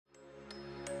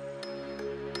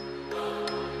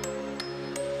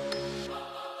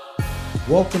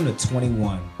Welcome to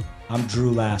 21. I'm Drew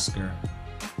Lasker.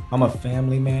 I'm a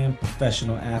family man,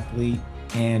 professional athlete,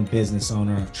 and business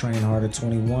owner of Train Harder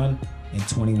 21 and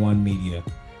 21 Media.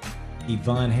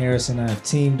 Yvonne Harris and I have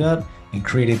teamed up and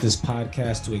created this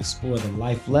podcast to explore the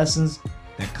life lessons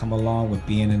that come along with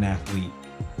being an athlete.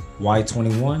 Why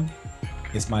 21?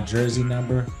 It's my jersey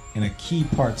number and a key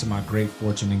part to my great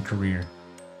fortune and career.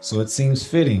 So it seems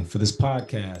fitting for this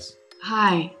podcast.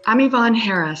 Hi, I'm Yvonne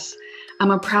Harris. I'm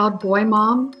a proud boy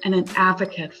mom and an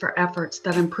advocate for efforts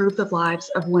that improve the lives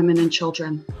of women and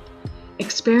children.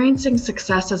 Experiencing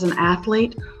success as an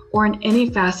athlete or in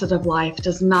any facet of life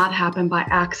does not happen by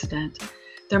accident.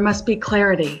 There must be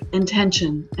clarity,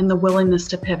 intention, and the willingness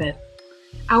to pivot.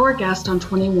 Our guests on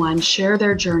 21 share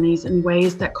their journeys in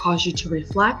ways that cause you to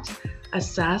reflect,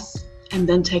 assess, and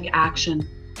then take action.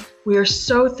 We are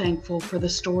so thankful for the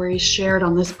stories shared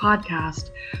on this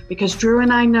podcast because Drew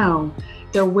and I know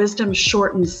their wisdom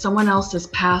shortens someone else's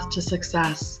path to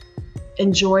success.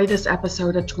 Enjoy this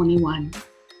episode of 21.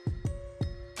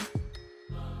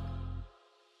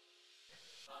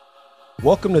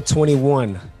 Welcome to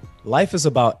 21. Life is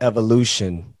about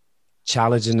evolution,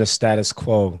 challenging the status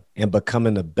quo, and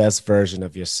becoming the best version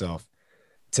of yourself.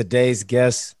 Today's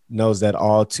guest knows that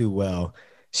all too well.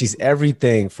 She's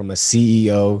everything from a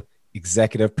CEO,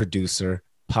 executive producer,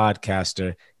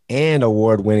 podcaster, and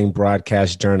award-winning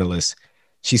broadcast journalist.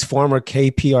 She's former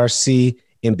KPRC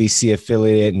NBC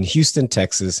affiliate in Houston,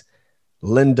 Texas,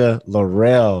 Linda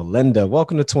Laurel. Linda,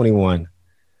 welcome to 21.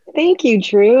 Thank you,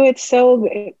 Drew. It's so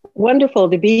wonderful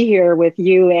to be here with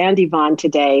you and Yvonne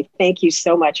today. Thank you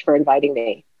so much for inviting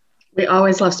me. We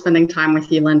always love spending time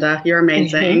with you, Linda. You're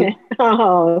amazing.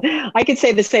 Oh, I could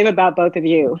say the same about both of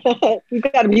you. We've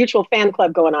got a mutual fan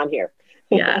club going on here.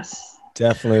 Yes.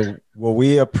 Definitely. Well,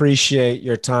 we appreciate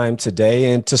your time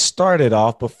today. And to start it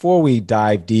off, before we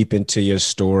dive deep into your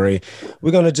story,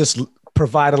 we're going to just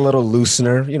provide a little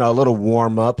loosener, a little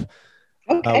warm up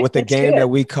with a game that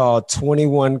we call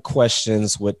 21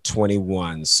 Questions with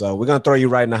 21. So we're going to throw you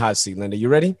right in the hot seat, Linda. You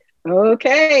ready?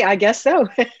 Okay, I guess so.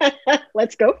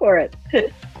 Let's go for it.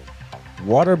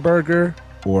 Whataburger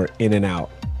or In-N-Out?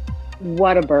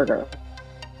 Whataburger.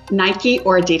 Nike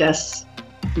or Adidas?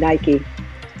 Nike.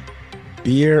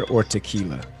 Beer or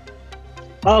tequila?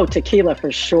 Oh, tequila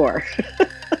for sure.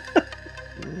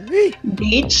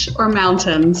 Beach or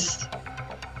mountains?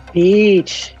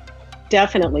 Beach.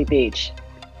 Definitely beach.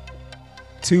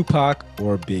 Tupac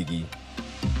or Biggie?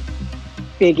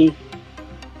 Biggie.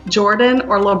 Jordan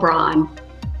or LeBron?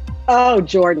 Oh,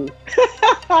 Jordan.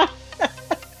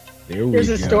 There's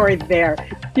a go. story there.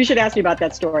 You should ask me about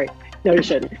that story. No, you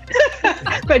shouldn't.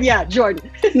 But yeah,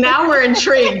 Jordan. Now we're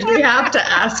intrigued. We have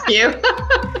to ask you.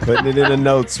 Putting it in the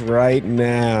notes right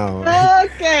now.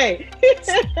 Okay.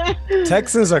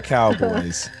 Texans or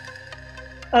Cowboys?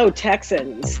 Oh,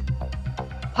 Texans.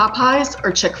 Popeyes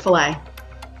or Chick-fil-A?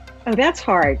 Oh, that's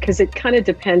hard because it kind of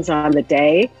depends on the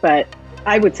day, but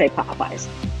I would say Popeyes.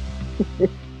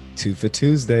 2 for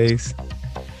Tuesdays.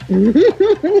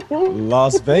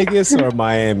 Las Vegas or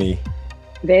Miami?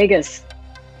 Vegas.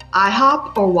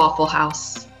 IHOP or Waffle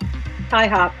House?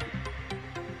 IHOP.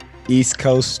 East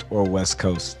Coast or West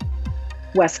Coast?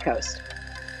 West Coast.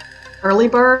 Early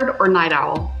bird or night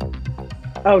owl?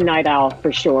 Oh, night owl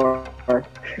for sure.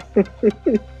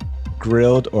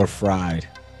 Grilled or fried?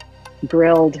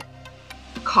 Grilled.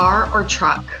 Car or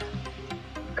truck?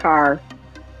 Car.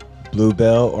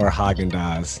 Bluebell or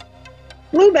Haagen-Dazs?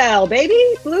 Bluebell,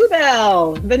 baby.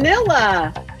 Bluebell.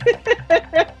 Vanilla.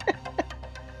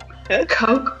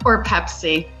 Coke or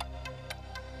Pepsi?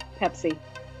 Pepsi.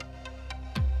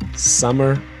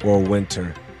 Summer or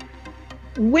winter?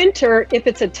 Winter, if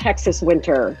it's a Texas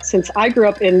winter, since I grew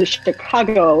up in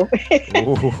Chicago,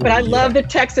 Ooh, but I love the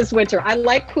Texas winter. I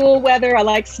like cool weather. I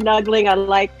like snuggling. I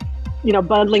like,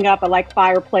 bundling up. I like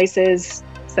fireplaces.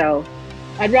 So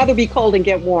I'd rather be cold and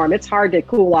get warm. It's hard to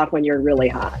cool off when you're really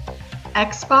hot.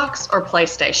 Xbox or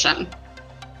PlayStation?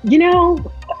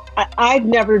 I've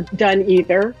never done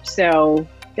either, so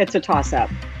it's a toss-up.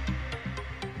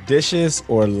 Dishes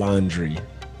or laundry?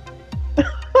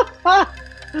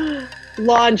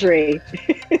 Laundry.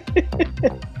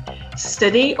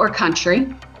 City or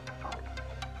country?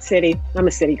 City. I'm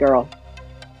a city girl.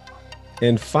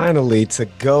 And finally, to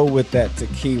go with that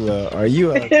tequila, are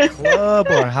you a club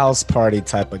or house party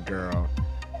type of girl?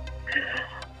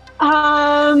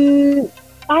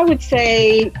 I would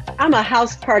say I'm a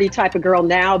house party type of girl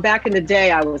now. Back in the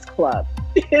day, I was club,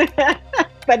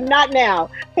 but not now.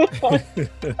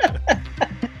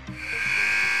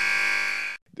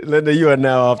 Linda, you are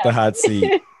now off the hot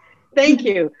seat. Thank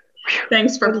you.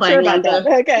 Thanks for I'm playing, sure about Linda.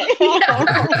 that. Okay.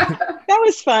 That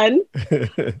was fun.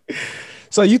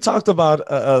 So you talked about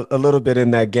a little bit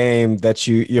in that game that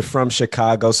you're from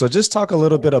Chicago. So just talk a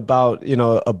little bit about,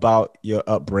 about your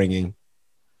upbringing.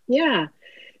 Yeah.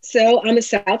 So I'm a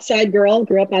South Side girl,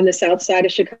 grew up on the South Side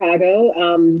of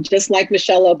Chicago, just like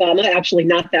Michelle Obama, actually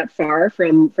not that far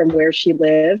from where she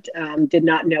lived. Did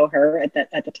not know her at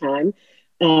the time.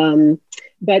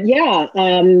 But yeah,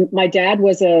 my dad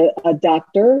was a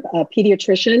doctor, a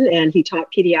pediatrician, and he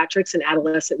taught pediatrics and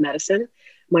adolescent medicine.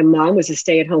 My mom was a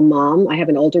stay-at-home mom. I have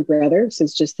an older brother, so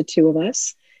it's just the two of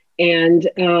us. And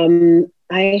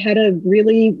I had a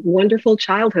really wonderful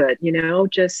childhood,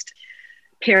 just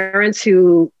parents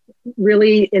who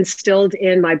really instilled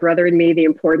in my brother and me the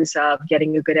importance of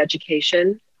getting a good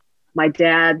education. My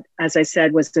dad, as I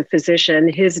said, was a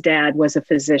physician. His dad was a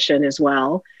physician as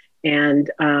well. And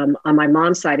on my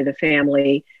mom's side of the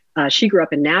family, she grew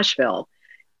up in Nashville.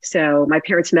 So my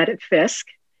parents met at Fisk,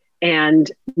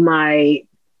 and my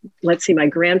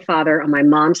grandfather on my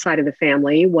mom's side of the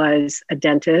family was a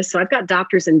dentist. So I've got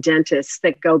doctors and dentists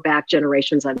that go back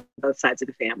generations on both sides of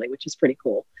the family, which is pretty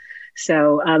cool.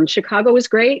 So Chicago was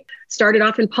great. Started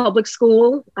off in public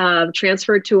school,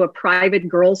 transferred to a private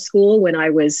girls' school when I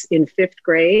was in 5th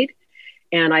grade.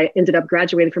 And I ended up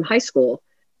graduating from high school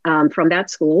from that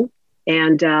school.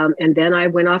 And then I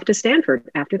went off to Stanford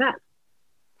after that.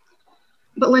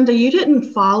 But Linda, you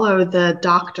didn't follow the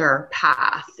doctor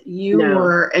path. You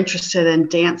were interested in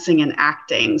dancing and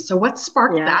acting. So what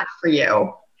sparked that for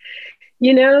you?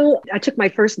 I took my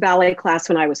first ballet class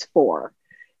when I was 4.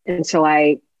 And so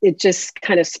it just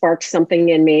kind of sparked something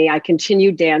in me. I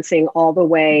continued dancing all the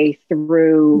way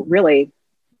through, really.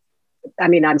 I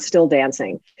mean, I'm still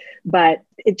dancing, but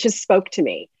it just spoke to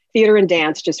me. Theater and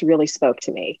dance just really spoke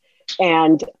to me.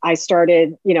 And I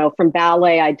started, from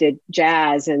ballet, I did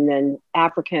jazz and then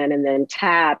African and then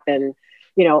tap and,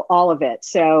 all of it.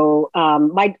 So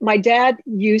my dad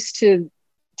used to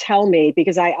tell me,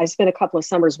 because I spent a couple of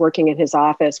summers working in his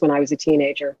office when I was a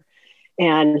teenager.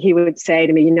 And he would say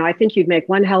to me, I think you'd make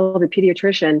one hell of a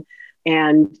pediatrician.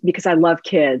 And because I love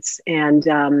kids.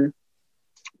 And,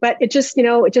 but it just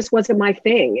wasn't my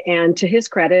thing. And to his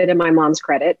credit and my mom's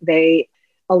credit, they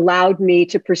allowed me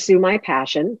to pursue my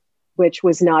passion, which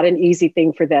was not an easy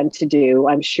thing for them to do,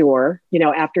 I'm sure.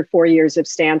 After 4 years of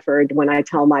Stanford, when I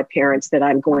tell my parents that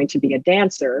I'm going to be a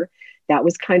dancer, that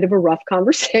was kind of a rough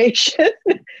conversation.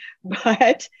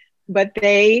 but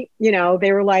they,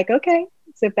 they were like, okay,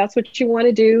 so if that's what you want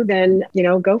to do, then,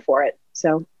 go for it.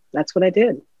 So that's what I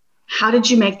did. How did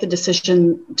you make the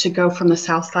decision to go from the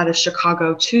South Side of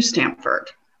Chicago to Stanford?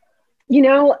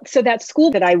 So that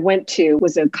school that I went to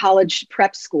was a college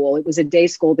prep school. It was a day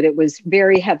school, but it was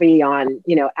very heavy on,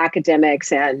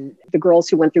 academics, and the girls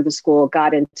who went through the school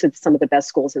got into some of the best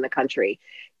schools in the country.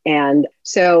 And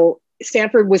so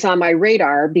Stanford was on my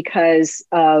radar because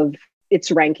of its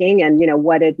ranking and,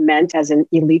 what it meant as an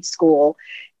elite school,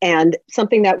 and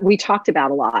something that we talked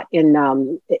about a lot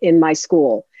in my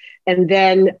school. And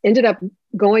then ended up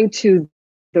going to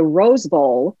the Rose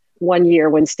Bowl one year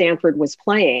when Stanford was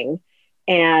playing.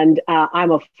 And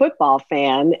I'm a football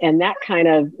fan, and that kind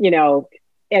of,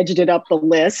 edged it up the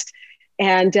list.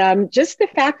 And just the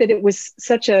fact that it was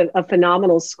such a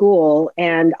phenomenal school,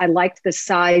 and I liked the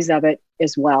size of it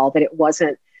as well, that it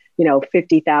wasn't,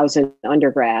 50,000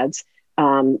 undergrads.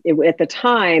 At the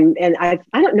time, and I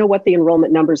don't know what the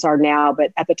enrollment numbers are now,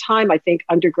 but at the time, I think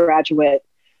undergraduate,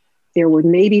 there were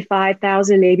maybe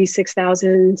 5,000, maybe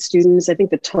 6,000 students. I think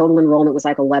the total enrollment was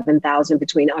like 11,000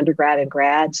 between undergrad and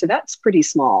grad. So that's pretty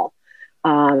small.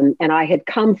 And I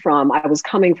was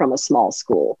coming from a small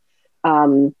school.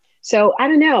 So I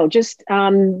don't know, just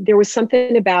there was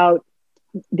something about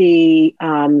the,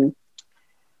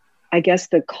 I guess,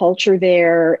 the culture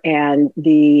there and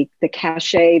the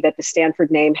cachet that the Stanford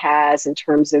name has in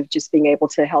terms of just being able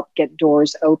to help get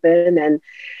doors open.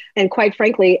 And quite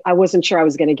frankly, I wasn't sure I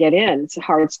was going to get in. It's a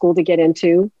hard school to get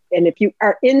into. And if you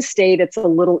are in state, it's a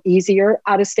little easier.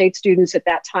 Out of state students at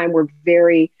that time were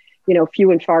very,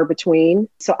 few and far between.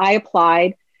 So I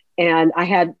applied, and I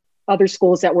had other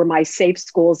schools that were my safe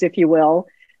schools, if you will.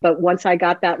 But once I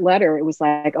got that letter, it was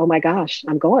like, oh my gosh,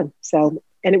 I'm going. So,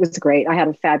 and it was great. I had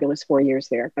a fabulous 4 years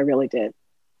there. I really did.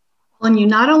 Well, and you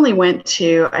not only went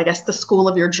to, I guess, the school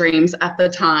of your dreams at the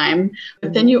time,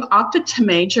 but then you opted to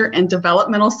major in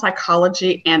developmental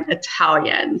psychology and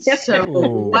Italian. So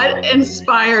what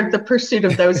inspired the pursuit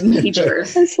of those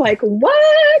majors? It's like,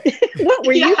 what? What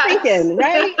were you thinking,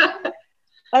 right?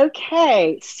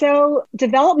 Okay, so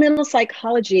developmental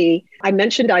psychology, I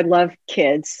mentioned I love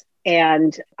kids,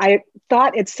 and I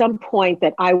thought at some point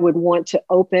that I would want to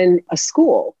open a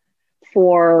school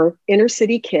for inner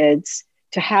city kids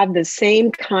to have the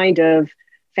same kind of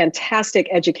fantastic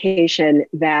education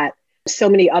that so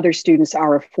many other students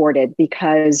are afforded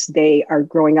because they are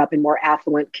growing up in more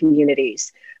affluent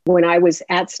communities. When I was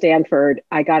at Stanford,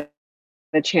 I got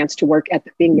a chance to work at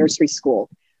the Bing Nursery School,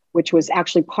 which was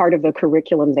actually part of the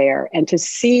curriculum there. And to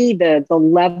see the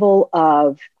level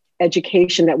of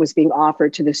education that was being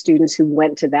offered to the students who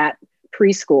went to that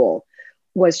preschool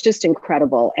was just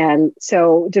incredible. And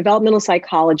so developmental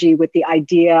psychology with the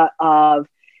idea of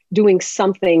doing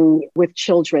something with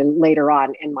children later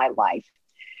on in my life.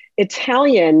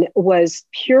 Italian was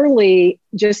purely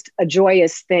just a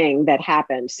joyous thing that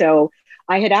happened. So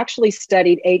I had actually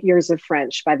studied 8 years of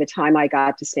French by the time I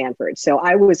got to Stanford. So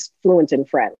I was fluent in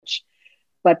French.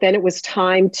 But then it was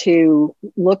time to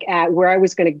look at where I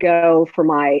was going to go for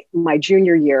my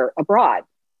junior year abroad.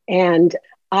 And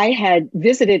I had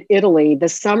visited Italy the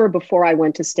summer before I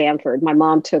went to Stanford. My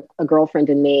mom took a girlfriend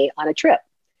and me on a trip.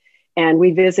 And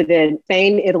we visited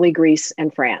Spain, Italy, Greece,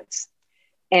 and France.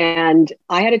 And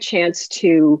I had a chance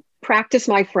to practice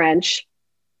my French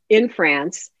in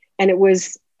France. And it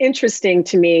was interesting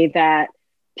to me that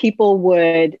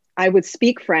I would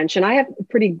speak French, and I have a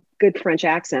pretty good French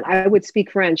accent. I would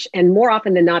speak French, and more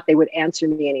often than not, they would answer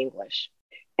me in English.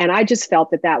 And I just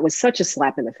felt that that was such a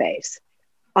slap in the face.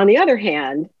 On the other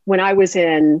hand, when I was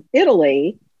in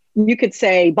Italy, you could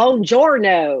say,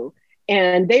 buongiorno,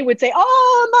 and they would say,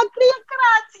 oh, Maria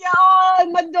Grazia, oh,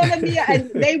 Madonna mia.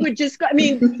 And they would just go,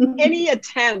 any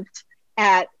attempt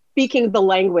at speaking the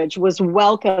language was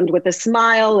welcomed with a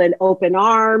smile and open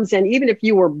arms. And even if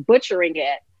you were butchering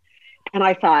it. And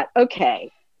I thought,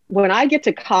 okay, when I get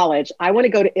to college, I want to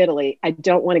go to Italy. I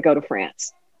don't want to go to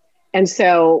France. And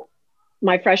so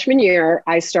my freshman year,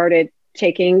 I started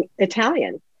taking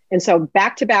Italian. And so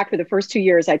back to back for the first 2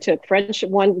 years, I took French,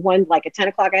 one like at 10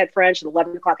 o'clock I had French, and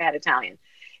 11 o'clock I had Italian.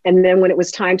 And then when it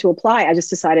was time to apply, I just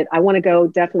decided I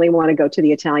definitely want to go to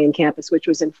the Italian campus, which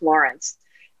was in Florence.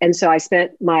 And so I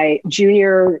spent my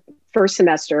junior first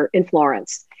semester in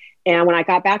Florence. And when I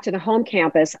got back to the home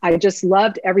campus, I just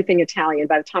loved everything Italian.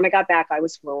 By the time I got back, I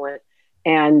was fluent.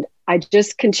 And I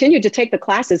just continued to take the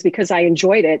classes because I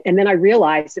enjoyed it. And then I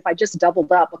realized if I just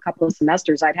doubled up a couple of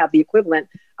semesters, I'd have the equivalent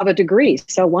of a degree.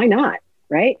 So why not?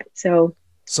 Right. So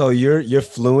you're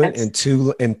fluent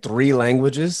in 3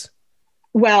 languages?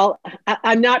 Well,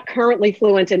 I'm not currently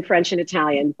fluent in French and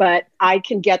Italian, but I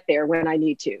can get there when I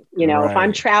need to. If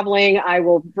I'm traveling, I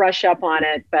will brush up on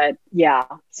it. But yeah,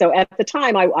 so at the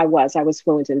time I was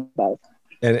fluent in both.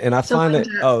 And I find it,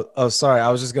 sorry.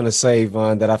 I was just going to say,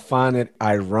 Yvonne, that I find it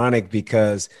ironic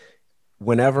because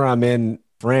whenever I'm in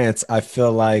France, I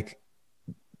feel like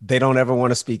they don't ever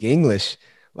want to speak English.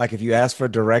 Like if you ask for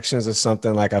directions or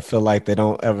something, like I feel like they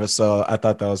don't ever. So I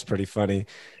thought that was pretty funny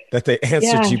that they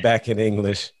answered you back in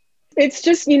English. It's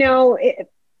just, and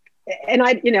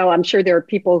I'm sure there are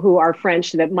people who are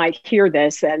French that might hear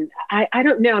this. And I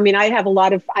don't know.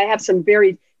 I have some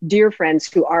very dear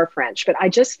friends who are French, but I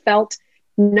just felt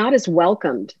not as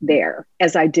welcomed there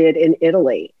as I did in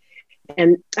Italy.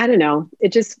 And I don't know,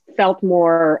 it just felt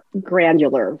more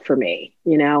granular for me.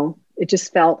 It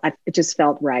just felt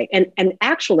right. And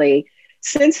actually,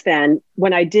 since then,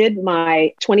 when I did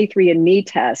my 23andMe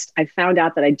test, I found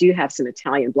out that I do have some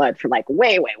Italian blood from like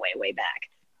way, way, way, way back.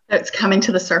 It's coming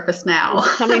to the surface now.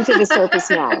 It's coming to the surface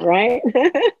now, right?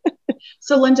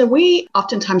 So Linda, we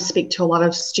oftentimes speak to a lot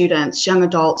of students, young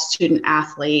adults, student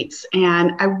athletes,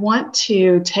 and I want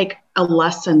to take a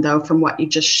lesson though from what you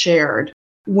just shared.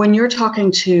 When you're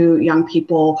talking to young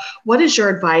people, what is your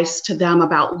advice to them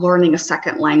about learning a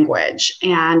second language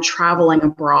and traveling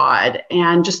abroad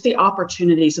and just the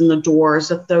opportunities and the doors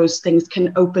that those things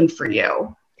can open for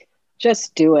you?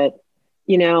 Just do it.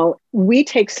 We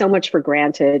take so much for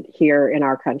granted here in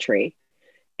our country.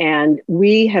 And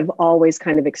we have always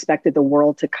kind of expected the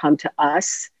world to come to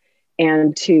us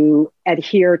and to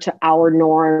adhere to our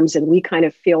norms. And we kind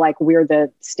of feel like we're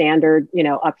the standard,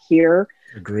 up here.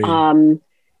 Agreed.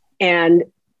 And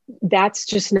that's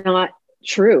just not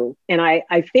true. And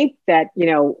I think that,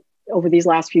 over these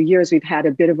last few years, we've had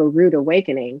a bit of a rude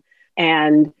awakening.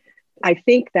 And I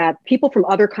think that people from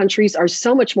other countries are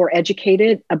so much more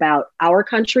educated about our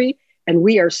country, and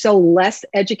we are so less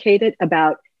educated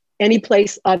about any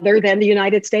place other than the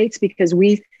United States because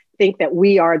we think that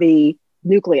we are the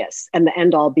nucleus and the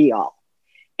end all be all.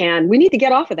 And we need to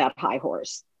get off of that high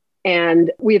horse.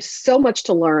 And we have so much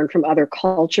to learn from other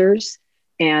cultures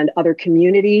and other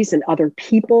communities and other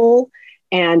people.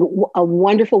 And a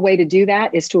wonderful way to do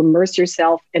that is to immerse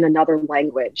yourself in another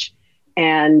language.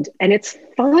 And it's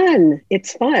fun.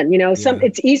 It's fun.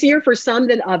 It's easier for some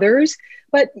than others,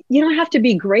 but you don't have to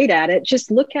be great at it.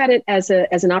 Just look at it as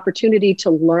an opportunity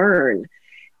to learn.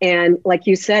 And like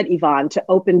you said, Yvonne, to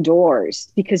open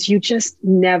doors, because you just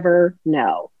never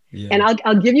know. Yeah. And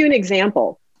I'll give you an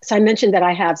example. So I mentioned that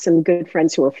I have some good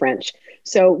friends who are French.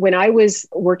 So when I was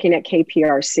working at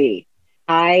KPRC,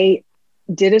 I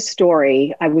did a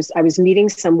story. I was meeting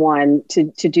someone to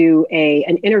do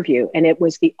an interview, and it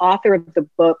was the author of the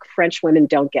book, French Women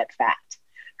Don't Get Fat.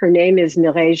 Her name is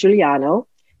Mireille Juliano.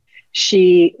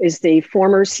 She is the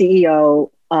former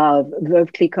CEO of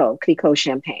Veuve Clicquot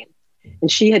Champagne.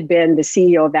 And she had been the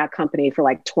CEO of that company for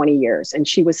like 20 years. And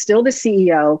she was still the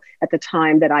CEO at the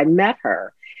time that I met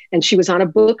her. And she was on a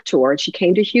book tour, and she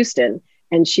came to Houston,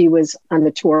 and she was on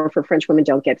the tour for French Women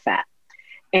Don't Get Fat.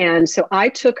 And so I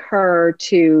took her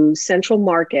to Central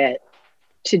Market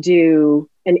to do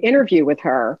an interview with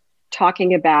her,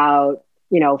 talking about,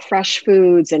 fresh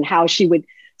foods and how she would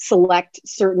select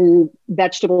certain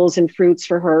vegetables and fruits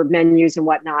for her menus and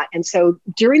whatnot. And so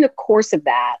during the course of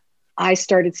that, I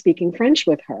started speaking French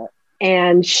with her,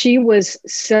 and she was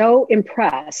so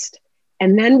impressed.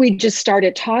 And then we just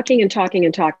started talking and talking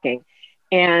and talking.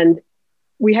 And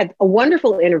we had a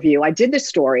wonderful interview. I did the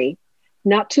story.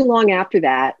 Not too long after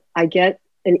that, I get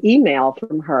an email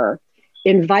from her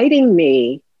inviting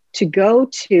me to go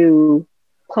to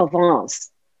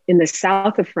Provence in the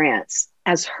south of France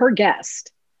as her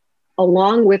guest,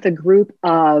 along with a group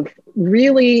of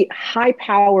really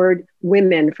high-powered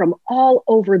women from all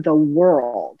over the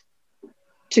world,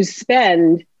 to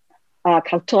spend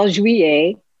 14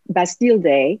 Juillet, Bastille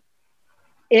Day,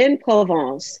 in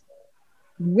Provence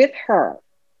with her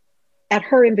at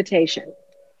her invitation.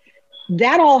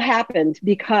 That all happened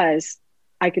because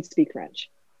I could speak French,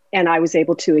 and I was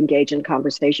able to engage in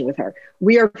conversation with her.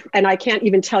 And I can't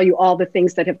even tell you all the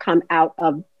things that have come out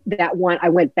of that one. I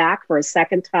went back for a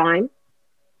second time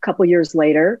a couple years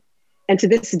later, and to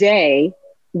this day,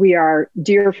 we are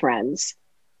dear friends,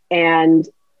 and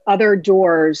other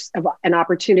doors and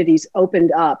opportunities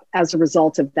opened up as a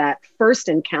result of that first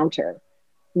encounter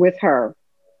with her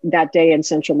that day in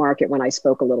Central Market when I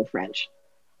spoke a little French.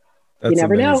 That's you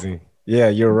never amazing. know. Yeah,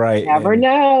 you're right. Never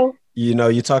know.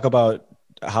 You talk about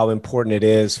how important it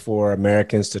is for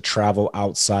Americans to travel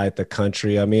outside the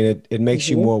country. I mean, it makes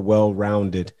you more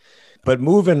well-rounded. But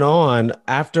moving on,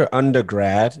 after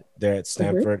undergrad there at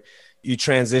Stanford, you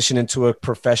transition into a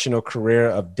professional career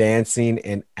of dancing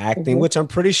and acting, which I'm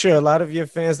pretty sure a lot of your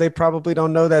fans, they probably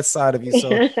don't know that side of you. So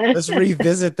let's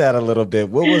revisit that a little bit.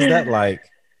 What was that like?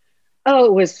 Oh,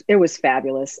 it was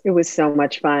fabulous. It was so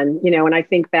much fun. When I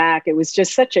think back, it was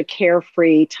just such a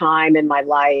carefree time in my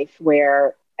life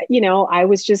where, I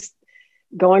was just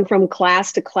going from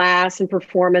class to class and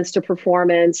performance to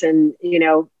performance, and,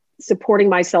 supporting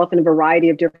myself in a variety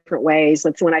of different ways.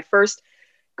 Like, so when I first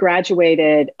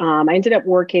graduated, I ended up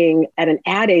working at an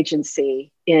ad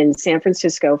agency in San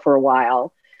Francisco for a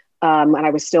while. And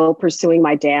I was still pursuing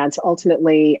my dance.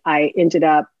 Ultimately, I ended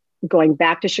up going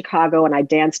back to Chicago, and I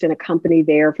danced in a company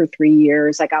there for 3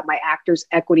 years. I got my Actors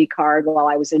Equity card while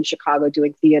I was in Chicago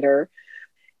doing theater.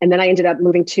 And then I ended up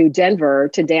moving to Denver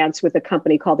to dance with a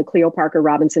company called the Cleo Parker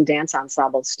Robinson Dance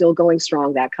Ensemble. Still going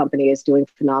strong. That company is doing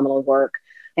phenomenal work.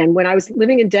 And when I was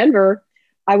living in Denver,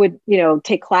 I would,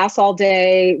 take class all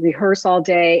day, rehearse all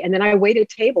day, and then I waited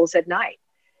tables at night.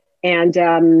 And,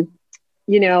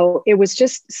 it was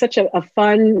just such a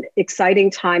fun,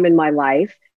 exciting time in my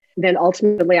life. Then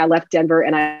ultimately I left Denver,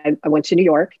 and I went to New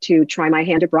York to try my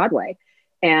hand at Broadway.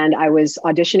 And I was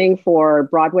auditioning for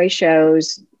Broadway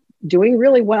shows, doing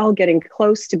really well, getting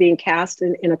close to being cast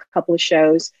in a couple of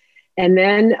shows. And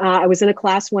then I was in a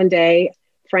class one day.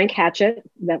 Frank Hatchett,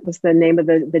 that was the name of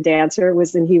the dancer,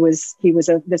 he was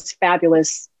this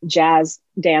fabulous jazz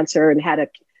dancer and had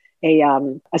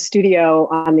a studio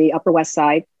on the Upper West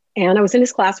Side. And I was in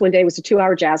his class one day. It was a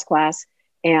 2-hour jazz class.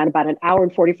 And about an hour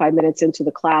and 45 minutes into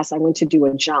the class, I went to do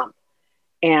a jump,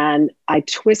 and I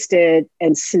twisted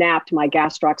and snapped my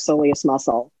gastrocsoleus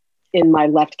muscle in my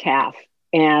left calf.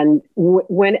 And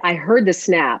when I heard the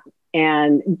snap,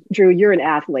 and Drew, you're an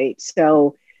athlete,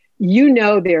 so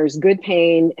there's good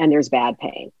pain and there's bad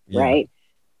pain, right?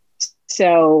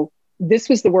 So this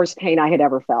was the worst pain I had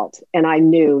ever felt, and I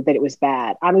knew that it was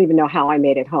bad. I don't even know how I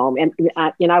made it home,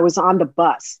 and I was on the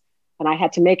bus. And I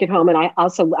had to make it home. And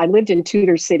I lived in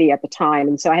Tudor City at the time.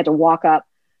 And so I had to walk up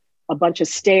a bunch of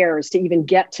stairs to even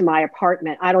get to my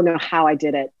apartment. I don't know how I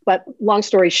did it. But long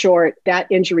story short, that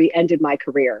injury ended my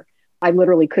career. I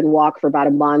literally couldn't walk for about a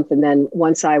month. And then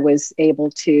once I was able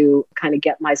to kind of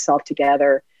get myself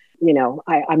together,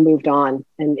 I moved on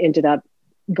and ended up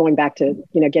going back to,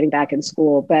 getting back in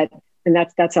school. And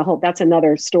that's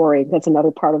another story. That's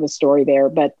another part of the story there.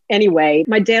 But anyway,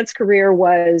 my dance career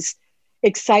was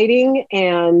exciting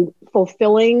and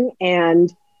fulfilling,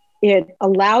 and it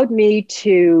allowed me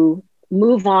to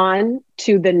move on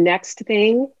to the next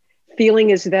thing,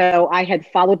 feeling as though I had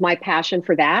followed my passion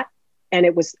for that and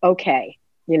it was okay.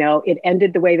 It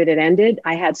ended the way that it ended.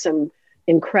 I had some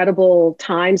incredible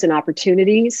times and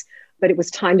opportunities, but it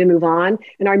was time to move on.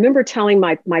 And I remember telling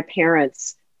my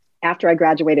parents after I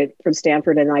graduated from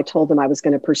Stanford, and I told them I was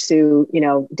going to pursue,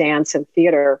 dance and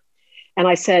theater. And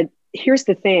I said, here's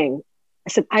the thing. I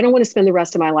said, I don't want to spend the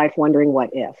rest of my life wondering what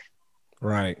if.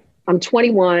 Right. I'm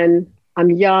 21. I'm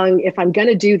young. If I'm going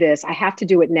to do this, I have to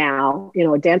do it now.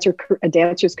 A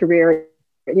dancer's career,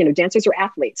 dancers are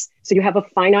athletes. So you have a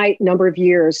finite number of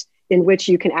years in which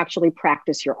you can actually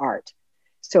practice your art.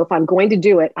 So if I'm going to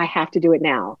do it, I have to do it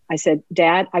now. I said,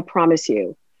 Dad, I promise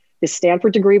you, this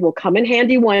Stanford degree will come in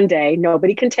handy one day.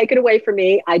 Nobody can take it away from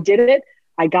me. I did it.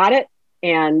 I got it.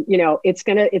 And, it's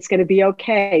going to be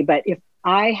okay. But if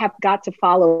I have got to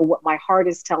follow what my heart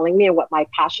is telling me and what my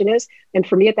passion is. And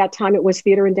for me at that time, it was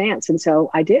theater and dance. And so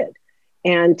I did.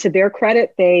 And to their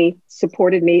credit, they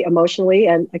supported me emotionally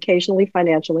and occasionally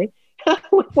financially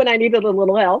when I needed a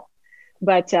little help.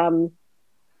 But so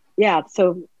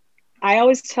I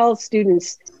always tell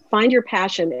students, find your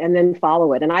passion and then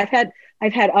follow it. And I've had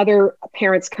other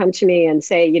parents come to me and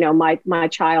say, my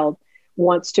child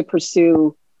wants to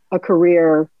pursue a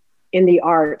career in the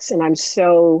arts, and I'm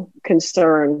so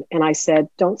concerned. And I said,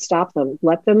 don't stop them.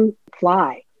 Let them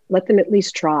fly. Let them at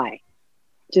least try.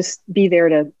 Just be there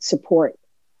to support.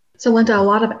 So Linda, a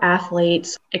lot of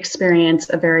athletes experience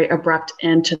a very abrupt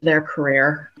end to their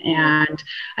career. And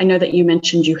I know that you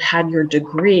mentioned you had your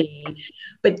degree,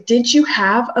 but did you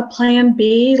have a plan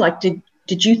B? Like, did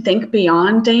you think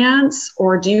beyond dance,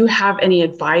 or do you have any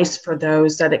advice for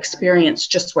those that experience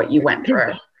just what you went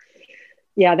through?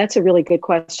 Yeah, that's a really good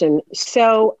question.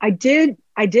 So I did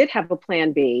have a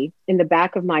plan B in the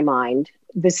back of my mind.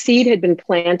 The seed had been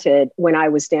planted when I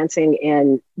was dancing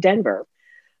in Denver.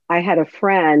 I had a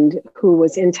friend who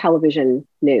was in television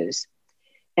news,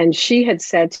 and she had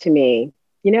said to me,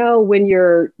 when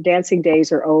your dancing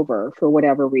days are over for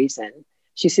whatever reason,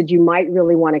 she said, you might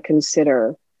really want to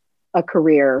consider a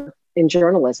career in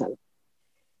journalism.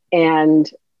 And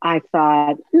I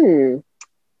thought, and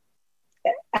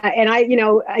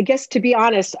I guess, to be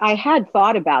honest, I had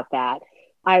thought about that.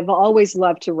 I've always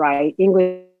loved to write.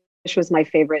 English was my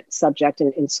favorite subject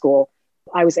in school.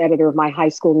 I was editor of my high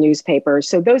school newspaper.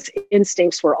 So those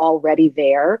instincts were already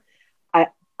there.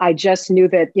 I just knew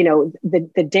that,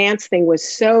 the dance thing was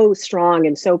so strong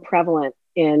and so prevalent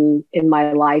in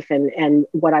my life and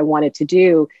what I wanted to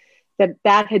do,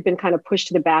 that had been kind of pushed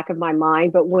to the back of my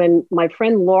mind. But when my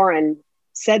friend Lauren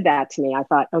said that to me, I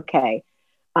thought, okay,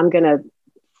 I'm going to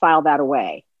file that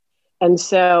away. And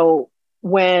so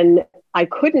when I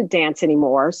couldn't dance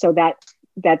anymore, so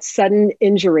that sudden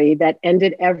injury that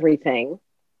ended everything.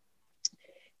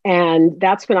 And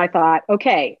that's when I thought,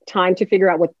 okay, time to figure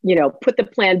out what, put the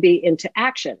plan B into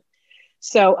action.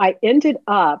 So I ended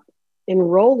up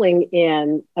enrolling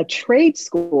in a trade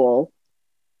school.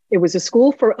 It was a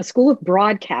school of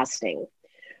broadcasting.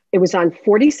 It was on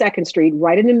 42nd Street,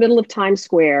 right in the middle of Times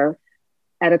Square,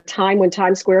 at a time when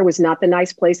Times Square was not the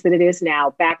nice place that it is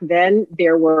now. Back then,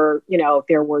 there were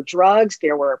drugs,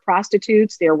 there were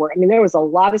prostitutes, there was a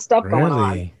lot of stuff going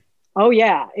on. Oh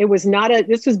yeah, it was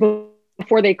this was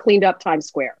before they cleaned up Times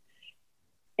Square.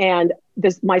 And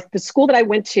the school that I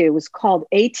went to was called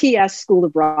ATS School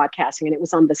of Broadcasting, and it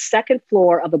was on the second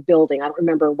floor of a building. I don't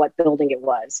remember what building it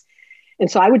was. And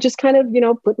so I would just kind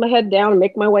of, put my head down and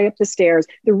make my way up the stairs.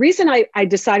 The reason I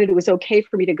decided it was okay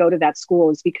for me to go to that school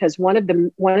is because one of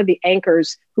the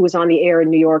anchors who was on the air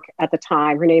in New York at the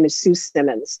time, her name is Sue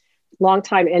Simmons,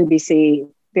 longtime NBC,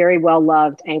 very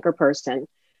well-loved anchor person.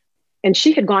 And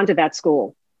she had gone to that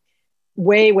school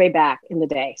way, way back in the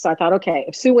day. So I thought, okay,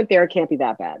 if Sue went there, it can't be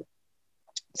that bad.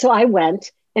 So I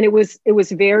went, and it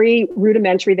was very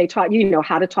rudimentary. They taught you,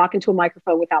 how to talk into a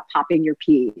microphone without popping your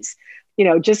P's.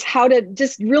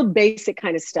 Just real basic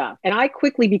kind of stuff. And I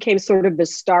quickly became sort of the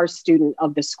star student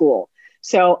of the school.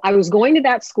 So I was going to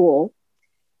that school,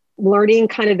 learning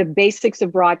kind of the basics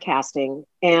of broadcasting.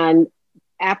 And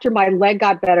after my leg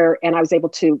got better and I was able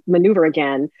to maneuver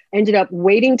again, I ended up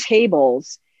waiting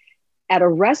tables at a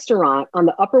restaurant on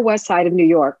the Upper West Side of New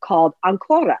York called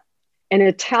Ancora, an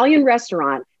Italian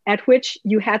restaurant at which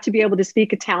you had to be able to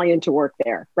speak Italian to work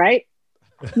there, right?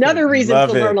 Another reason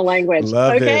to learn a language.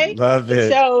 Love it.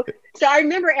 So I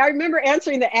remember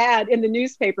answering the ad in the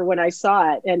newspaper when I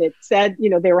saw it, and it said,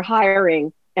 they were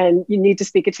hiring and you need to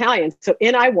speak Italian. So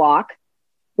in I walk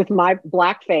with my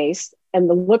black face, and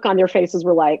the look on their faces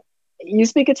were like, you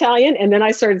speak Italian? And then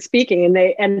I started speaking,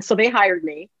 and so they hired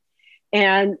me.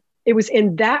 And it was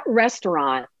in that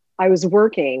restaurant I was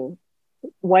working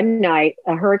one night.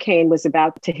 A hurricane was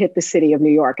about to hit the city of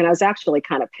New York. And I was actually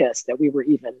kind of pissed that we were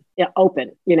even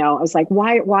open. You know, I was like,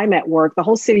 why I'm at work? The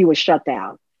whole city was shut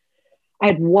down. I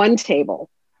had one table.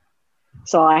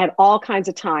 So I had all kinds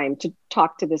of time to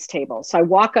talk to this table. So I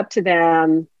walk up to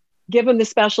them, give them the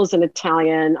specials in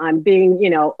Italian. I'm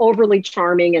being, overly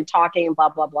charming and talking and blah,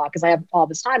 blah, blah, because I have all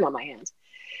this time on my hands.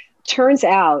 Turns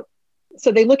out,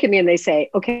 so they look at me and they say,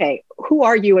 okay, who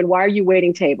are you and why are you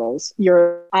waiting tables?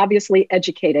 You're obviously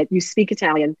educated. You speak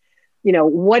Italian.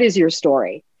 What is your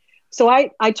story? So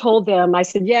I told them, I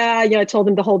said, I told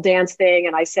them the whole dance thing.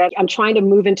 And I said, I'm trying to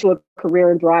move into a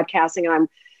career in broadcasting. And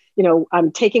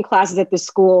I'm taking classes at this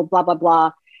school, blah, blah,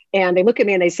 blah. And they look at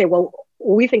me and they say, well,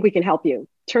 we think we can help you.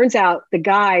 Turns out the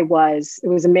guy it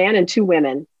was a man and two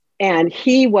women, and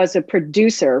he was a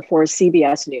producer for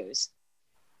CBS News.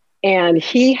 And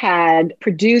he had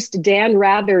produced Dan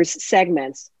Rather's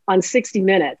segments on 60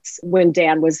 Minutes when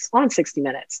Dan was on 60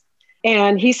 Minutes.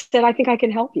 And he said, I think I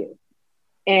can help you.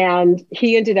 And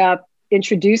he ended up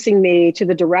introducing me to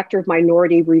the director of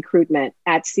minority recruitment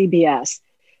at CBS.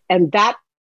 And that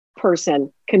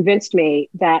person convinced me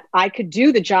that I could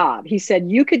do the job. He said,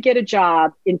 you could get a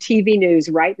job in TV news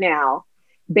right now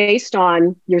based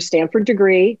on your Stanford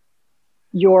degree,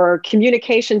 your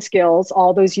communication skills,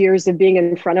 all those years of being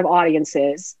in front of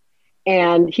audiences.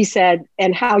 And he said,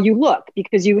 and how you look,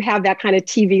 because you have that kind of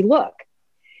TV look.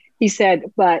 He said,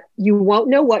 but you won't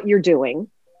know what you're doing.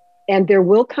 And there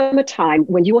will come a time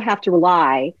when you will have to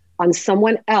rely on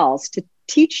someone else to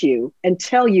teach you and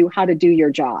tell you how to do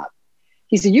your job.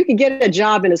 He said, you can get a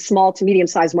job in a small to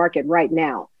medium-sized market right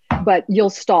now, but you'll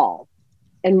stall.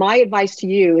 And my advice to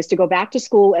you is to go back to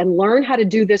school and learn how to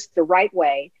do this the right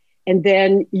way. And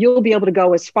then you'll be able to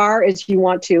go as far as you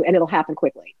want to, and it'll happen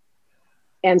quickly.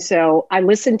 And so I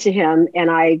listened to him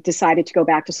and I decided to go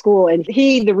back to school. And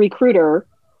he, the recruiter,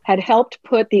 had helped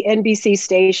put the NBC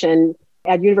station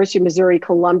at University of Missouri,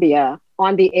 Columbia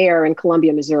on the air in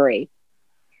Columbia, Missouri.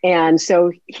 And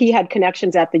so he had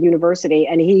connections at the university,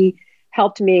 and he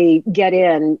helped me get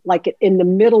in like in the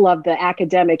middle of the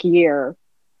academic year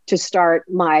to start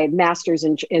my master's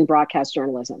in broadcast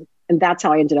journalism. And that's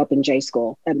how I ended up in J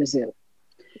School at Mizzou.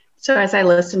 So as I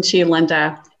listened to you,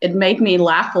 Linda, it made me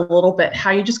laugh a little bit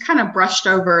how you just kind of brushed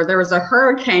over. There was a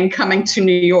hurricane coming to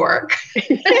New York,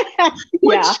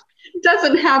 which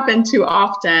doesn't happen too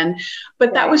often,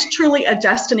 but that was truly a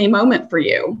destiny moment for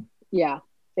you. Yeah.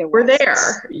 We're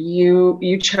there.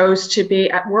 You chose to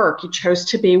be at work. You chose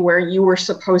to be where you were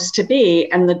supposed to be,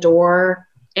 and the door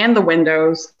and the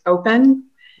windows open,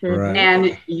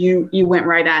 and you went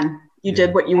right in. You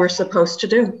did what you were supposed to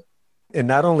do. And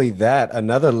not only that,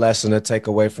 another lesson to take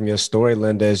away from your story,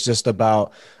 Linda, is just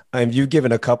about, you've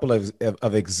given a couple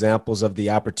of examples of the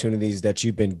opportunities that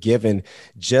you've been given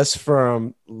just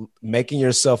from making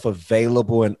yourself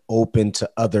available and open to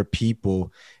other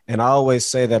people. And I always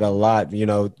say that a lot,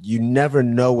 you never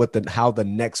know how the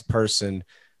next person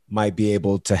might be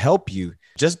able to help you.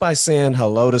 Just by saying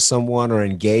hello to someone or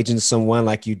engaging someone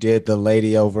like you did the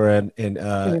lady over in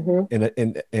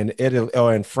Italy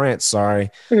or in France, sorry.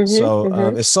 There's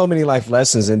so many life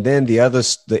lessons. And then the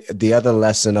other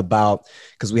lesson about,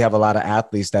 because we have a lot of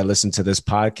athletes that listen to this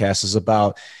podcast, is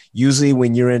about usually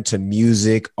when you're into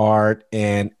music, art,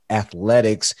 and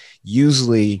athletics,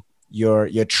 usually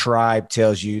your tribe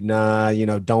tells you, nah,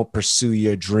 don't pursue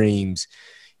your dreams.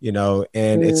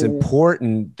 And it's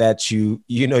important that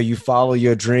you follow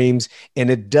your dreams,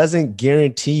 and it doesn't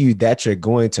guarantee you that you're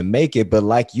going to make it. But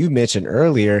like you mentioned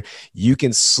earlier, you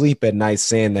can sleep at night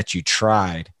saying that you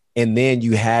tried, and then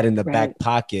you had in the back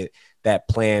pocket that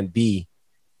plan B,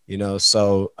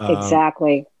 so.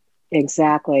 Exactly.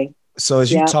 So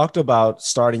as you talked about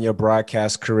starting your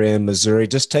broadcast career in Missouri,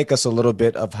 just take us a little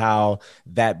bit of how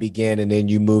that began, and then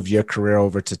you moved your career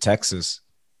over to Texas.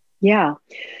 Yeah.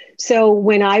 So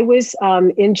when I was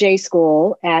in J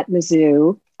School at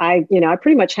Mizzou, I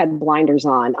pretty much had blinders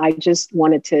on. I just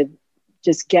wanted to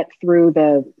just get through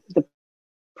the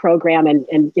program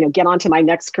and get on to my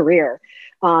next career.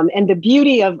 And the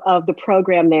beauty of the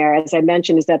program there, as I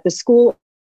mentioned, is that the school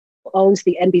owns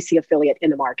the NBC affiliate in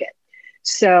the market.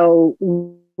 So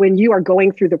when you are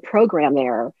going through the program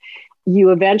there,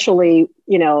 you eventually,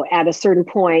 at a certain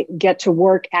point, get to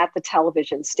work at the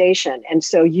television station. And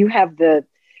so you have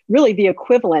really the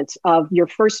equivalent of your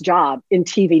first job in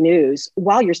TV news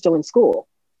while you're still in school,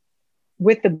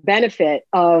 with the benefit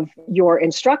of your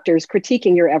instructors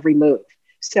critiquing your every move.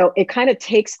 So it kind of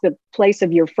takes the place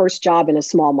of your first job in a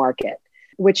small market,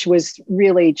 which was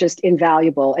really just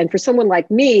invaluable. And for someone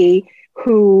like me,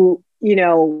 who,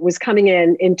 was coming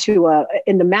in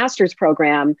the master's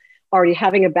program, already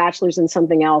having a bachelor's in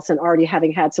something else and already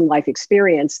having had some life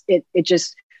experience, it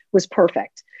just was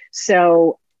perfect.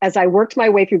 So as I worked my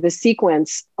way through the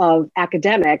sequence of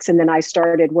academics, and then I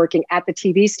started working at the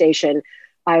TV station,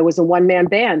 I was a one-man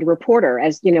band reporter,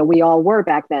 as we all were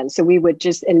back then. So we would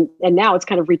just, and now it's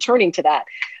kind of returning to that.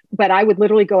 But I would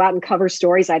literally go out and cover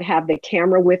stories. I'd have the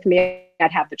camera with me.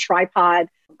 I'd have the tripod.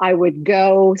 I would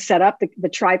go set up the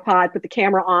tripod, put the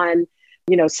camera on,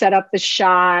 set up the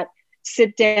shot,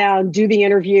 sit down, do the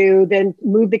interview, then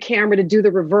move the camera to do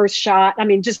the reverse shot. I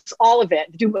mean, just all of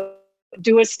it.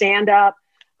 Do a stand-up,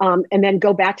 and then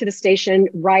go back to the station,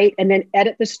 write, and then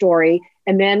edit the story.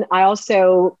 And then I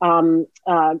also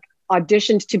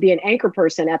auditioned to be an anchor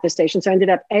person at the station. So I ended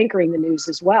up anchoring the news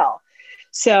as well.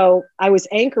 So I was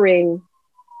anchoring.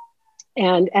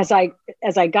 And as I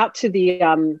got to the,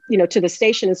 to the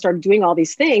station and started doing all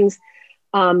these things,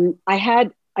 I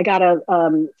got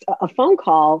a phone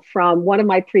call from one of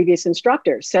my previous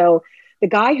instructors. So the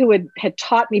guy who had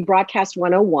taught me Broadcast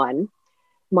 101,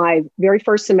 my very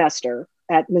first semester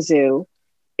at Mizzou,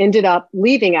 ended up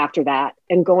leaving after that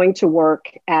and going to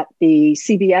work at the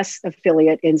CBS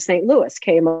affiliate in St. Louis,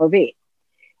 KMOV.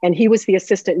 And he was the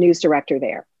assistant news director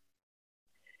there.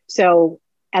 So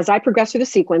as I progressed through the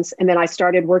sequence, and then I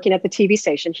started working at the TV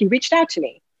station, he reached out to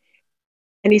me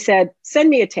and he said, send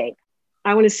me a tape.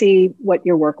 I want to see what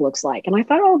your work looks like. And I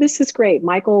thought, oh, this is great.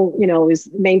 Michael, is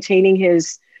maintaining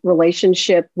his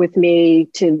relationship with me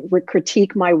to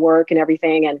critique my work and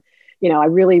everything. And, I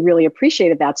really, really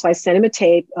appreciated that. So I sent him a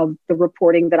tape of the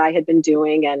reporting that I had been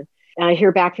doing. And I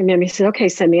hear back from him. He said, okay,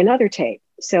 send me another tape.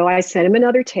 So I sent him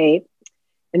another tape.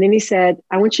 And then he said,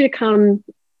 I want you to come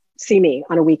see me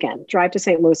on a weekend, drive to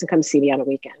St. Louis and come see me on a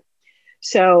weekend.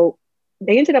 So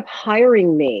they ended up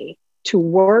hiring me to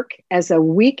work as a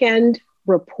weekend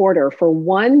reporter for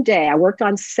one day. I worked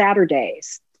on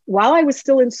Saturdays while I was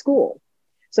still in school.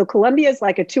 So Columbia is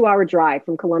like a 2-hour drive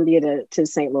from Columbia to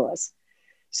St. Louis.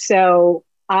 So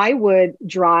I would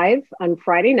drive on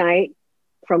Friday night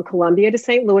from Columbia to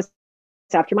St. Louis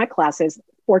after my classes.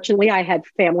 Fortunately, I had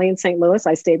family in St. Louis.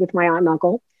 I stayed with my aunt and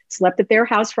uncle, slept at their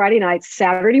house Friday night.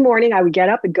 Saturday morning, I would get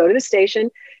up and go to the station,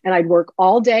 and I'd work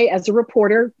all day as a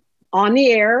reporter on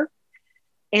the air.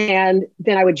 And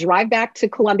then I would drive back to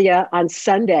Columbia on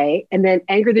Sunday and then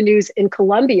anchor the news in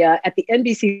Columbia at the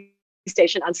NBC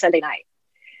station on Sunday night.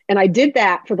 And I did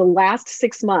that for the last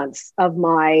 6 months of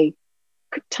my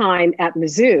time at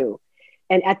Mizzou.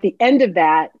 And at the end of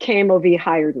that, KMOV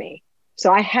hired me.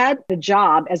 So I had the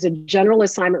job as a general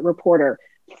assignment reporter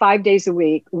 5 days a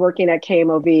week, working at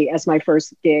KMOV as my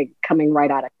first gig coming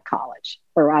right out of college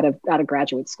or out of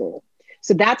graduate school.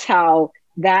 So that's how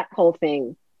that whole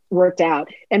thing worked out.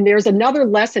 And there's another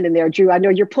lesson in there, Drew. I know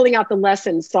you're pulling out the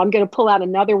lessons, so I'm going to pull out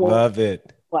another one. Love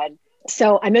it.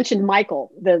 So I mentioned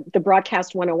Michael, the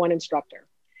Broadcast 101 instructor.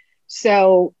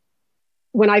 So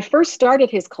when I first started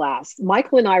his class,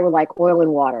 Michael and I were like oil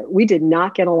and water. We did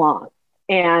not get along.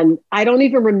 And I don't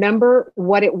even remember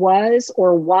what it was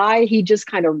or why he just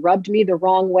kind of rubbed me the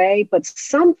wrong way. But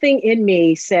something in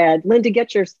me said, Linda,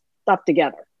 get your stuff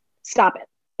together. Stop it.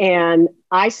 And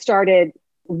I started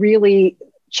really,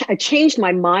 I changed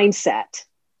my mindset.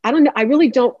 I don't know. I really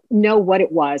don't know what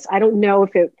it was. I don't know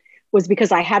if it was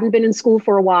because I hadn't been in school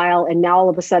for a while. And now all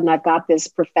of a sudden I've got this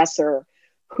professor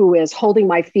who is holding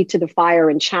my feet to the fire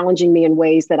and challenging me in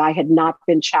ways that I had not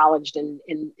been challenged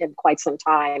in quite some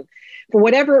time. For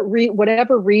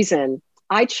whatever reason,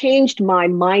 I changed my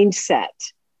mindset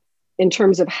in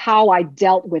terms of how I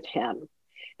dealt with him.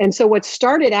 And so what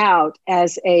started out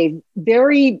as a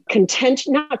very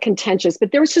not contentious,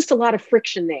 but there was just a lot of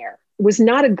friction there. It was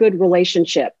not a good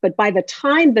relationship. But by the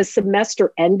time the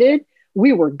semester ended,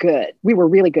 we were good. We were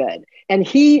really good. And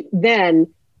he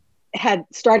then had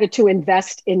started to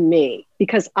invest in me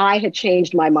because I had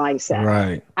changed my mindset.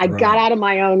 Right. I got out of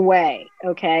my own way.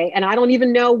 Okay. And I don't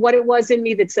even know what it was in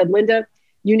me that said, Linda,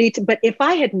 you need to, but if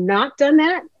I had not done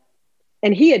that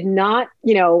and he had not,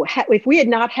 if we had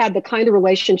not had the kind of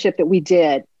relationship that we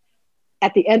did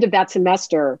at the end of that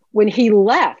semester, when he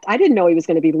left, I didn't know he was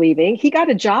going to be leaving. He got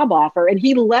a job offer and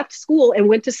he left school and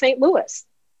went to St. Louis.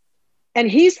 And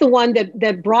he's the one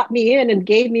that brought me in and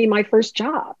gave me my first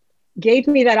job. Gave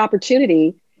me that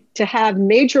opportunity to have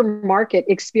major market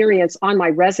experience on my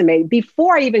resume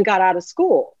before I even got out of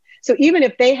school. So even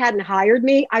if they hadn't hired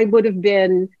me, I would have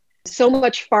been so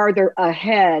much farther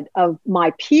ahead of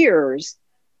my peers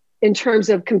in terms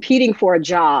of competing for a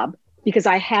job because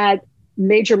I had,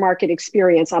 major market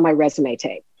experience on my resume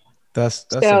tape. That's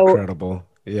So incredible.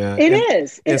 Yeah. it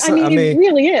is. It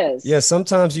really is. Yeah,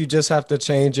 sometimes you just have to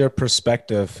change your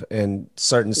perspective in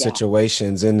certain Yeah.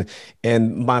 situations. And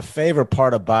my favorite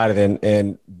part about it,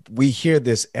 and we hear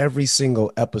this every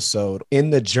single episode, in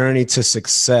the journey to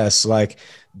success, like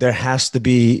there has to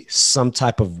be some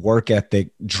type of work ethic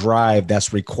drive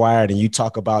that's required. And you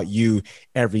talk about you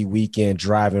every weekend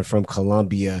driving from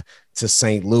Columbia to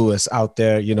St. Louis out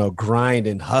there,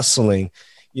 grinding, hustling,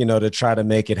 to try to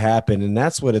make it happen. And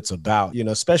that's what it's about,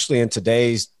 especially in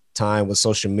today's time with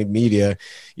social media.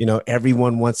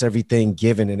 Everyone wants everything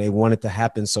given and they want it to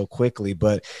happen so quickly,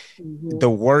 but the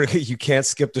work, you can't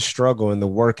skip the struggle, and the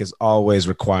work is always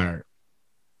required.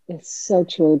 It's so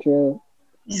true, Drew.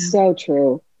 Yeah. So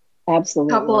true.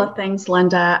 Absolutely. A couple of things,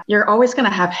 Linda. You're always going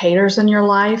to have haters in your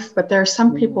life, but there are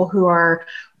some people who are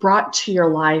brought to your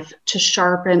life to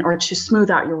sharpen or to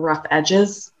smooth out your rough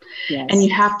edges. Yes. And you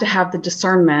have to have the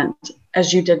discernment,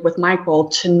 as you did with Michael,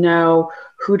 to know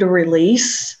who to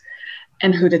release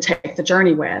and who to take the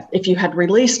journey with. If you had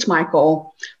released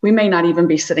Michael, we may not even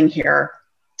be sitting here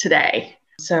today.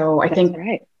 So I think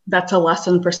that's a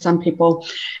lesson for some people.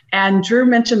 And Drew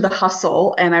mentioned the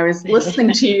hustle, and I was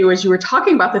listening to you as you were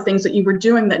talking about the things that you were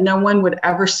doing that no one would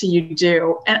ever see you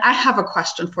do. And I have a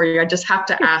question for you. I just have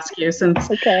to ask you,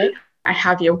 since I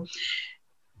have you.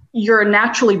 You're a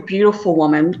naturally beautiful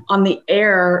woman. On the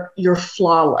air, you're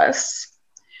flawless.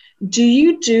 Do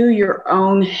you do your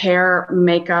own hair,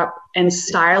 makeup, and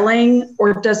styling,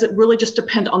 or does it really just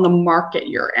depend on the market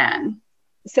you're in?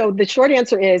 So the short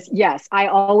answer is yes, I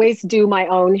always do my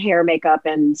own hair, makeup,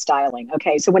 and styling.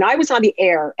 Okay, so when I was on the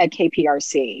air at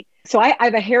KPRC, so I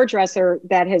have a hairdresser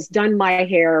that has done my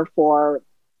hair for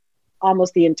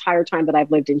almost the entire time that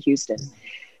I've lived in Houston.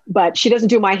 But she doesn't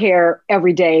do my hair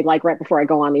every day, like right before I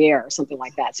go on the air or something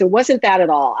like that. So it wasn't that at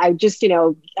all. I just,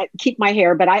 I keep my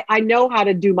hair, but I know how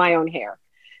to do my own hair.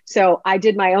 So I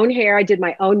did my own hair. I did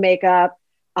my own makeup.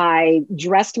 I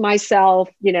dressed myself.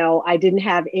 I didn't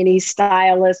have any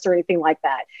stylist or anything like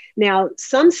that. Now,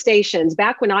 some stations,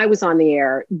 back when I was on the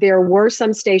air, there were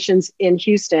some stations in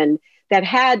Houston that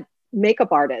had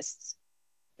makeup artists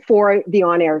for the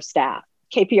on-air staff.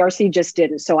 KPRC just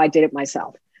didn't, so I did it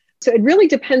myself. So it really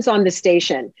depends on the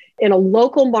station. In a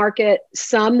local market,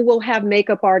 some will have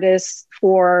makeup artists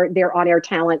for their on-air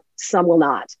talent, some will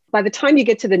not. By the time you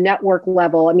get to the network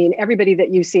level, everybody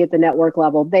that you see at the network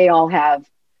level, they all have,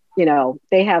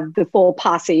 they have the full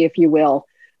posse, if you will,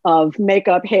 of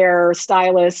makeup, hair,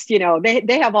 stylists,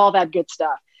 they have all that good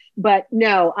stuff. But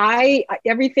no,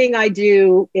 everything I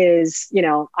do is,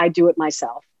 I do it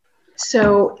myself.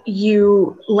 So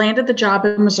you landed the job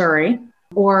in Missouri.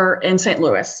 Or in St.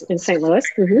 Louis? In St. Louis.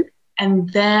 Mm-hmm. And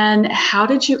then how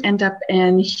did you end up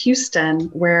in Houston,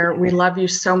 where we love you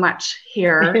so much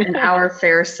here in our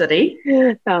fair city?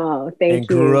 Oh, thank you. And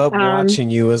grew up watching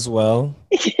you as well,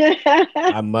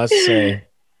 I must say.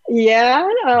 Yeah.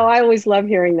 Oh, I always love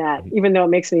hearing that, even though it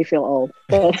makes me feel old.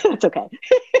 But it's okay.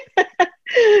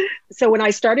 So when I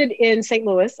started in St.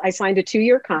 Louis, I signed a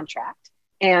 2-year contract,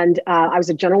 and I was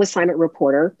a general assignment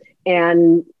reporter,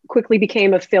 and quickly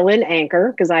became a fill-in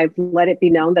anchor because I let it be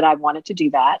known that I wanted to do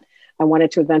that. I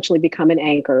wanted to eventually become an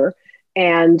anchor.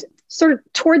 And sort of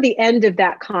toward the end of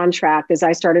that contract, as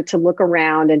I started to look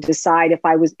around and decide if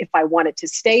I wanted to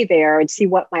stay there and see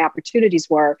what my opportunities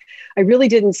were, I really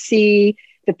didn't see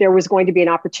that there was going to be an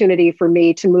opportunity for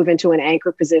me to move into an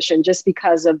anchor position just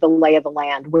because of the lay of the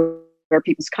land, where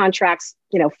people's contracts,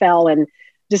 fell and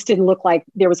just didn't look like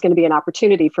there was going to be an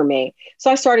opportunity for me.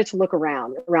 So I started to look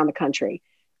around the country.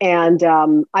 And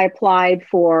I applied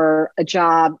for a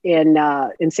job in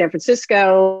San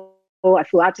Francisco. I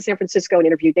flew out to San Francisco and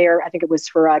interviewed there. I think it was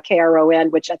for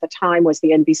KRON, which at the time was the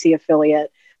NBC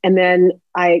affiliate. And then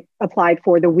I applied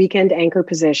for the weekend anchor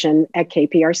position at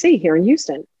KPRC here in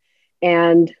Houston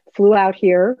and flew out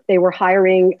here. They were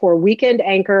hiring for weekend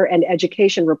anchor and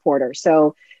education reporter.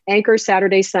 So anchor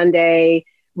Saturday, Sunday,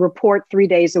 report 3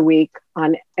 days a week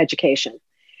on education.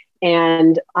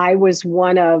 And I was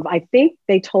one of, I think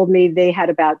they told me they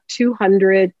had about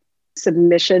 200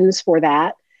 submissions for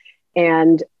that.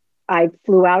 And I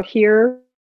flew out here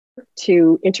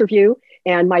to interview.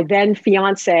 And my then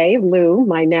fiance, Lou,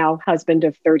 my now husband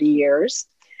of 30 years,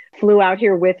 flew out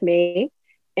here with me,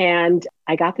 and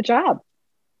I got the job.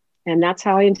 And that's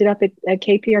how I ended up at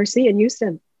KPRC in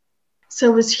Houston.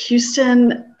 So was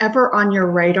Houston ever on your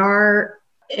radar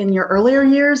in your earlier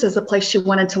years as a place you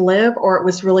wanted to live, or it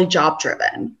was really job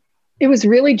driven? It was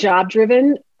really job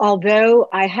driven, although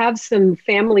I have some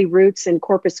family roots in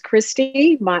Corpus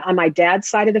Christi on my dad's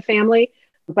side of the family,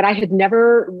 but I had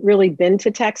never really been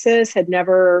to Texas, had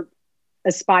never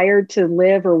aspired to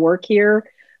live or work here.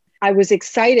 I was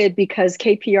excited because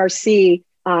KPRC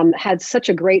had such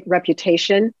a great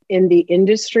reputation in the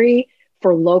industry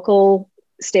for local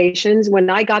stations. When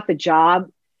I got the job,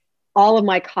 all of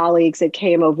my colleagues at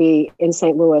KMOV in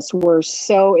St. Louis were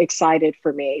so excited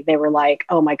for me. They were like,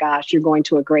 "Oh my gosh, you're going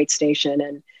to a great station."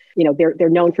 And, they're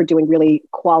known for doing really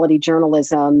quality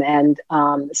journalism. And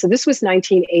so this was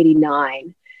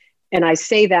 1989. And I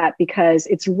say that because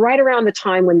it's right around the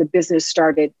time when the business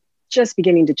started just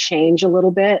beginning to change a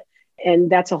little bit. And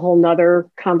that's a whole nother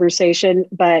conversation.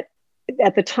 But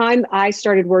at the time I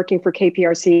started working for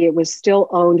KPRC, it was still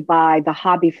owned by the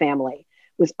Hobby family.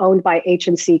 It was owned by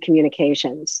H&C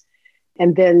Communications.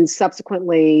 And then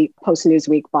subsequently, Post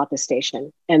Newsweek bought the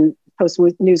station. And Post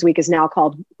Newsweek is now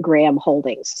called Graham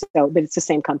Holdings. But it's the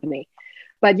same company.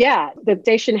 But yeah, the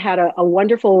station had a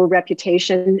wonderful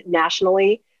reputation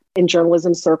nationally in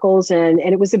journalism circles. And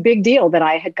it was a big deal that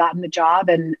I had gotten the job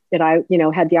and that I,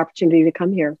 had the opportunity to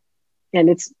come here. And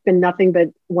it's been nothing but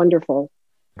wonderful.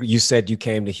 You said you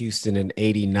came to Houston in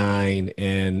 '89,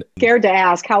 and scared to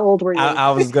ask, how old were you?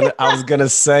 I was gonna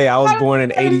say I was born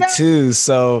in '82,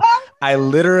 so I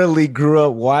literally grew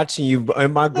up watching you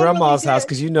in my grandma's house,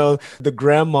 because the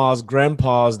grandmas,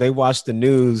 grandpas, they watch the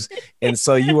news, and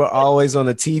so you were always on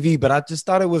the TV. But I just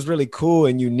thought it was really cool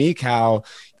and unique how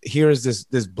here is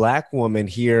this Black woman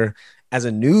here as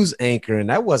a news anchor, and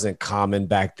that wasn't common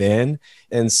back then.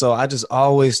 And so I just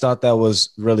always thought that was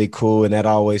really cool, and that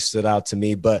always stood out to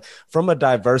me. But from a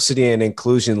diversity and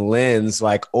inclusion lens,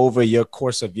 like over your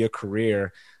course of your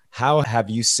career, how have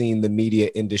you seen the media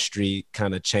industry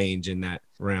kind of change in that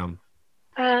realm?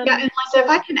 Yeah, and Linda, if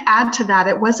I can add to that,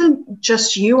 it wasn't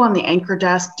just you on the anchor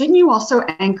desk. Didn't you also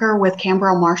anchor with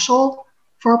Cambrell Marshall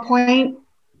for a point?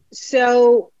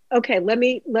 So, okay, let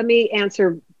me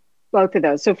answer both of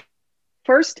those. So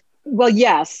first, well,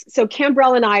 yes. So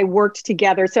Cambrell and I worked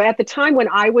together. So at the time when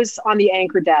I was on the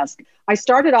anchor desk, I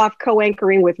started off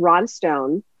co-anchoring with Ron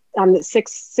Stone on the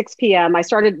 6 p.m.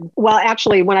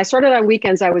 Actually, when I started on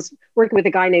weekends, I was working with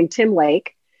a guy named Tim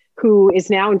Lake, who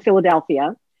is now in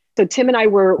Philadelphia. So Tim and I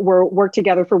were worked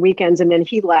together for weekends, and then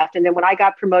he left. And then when I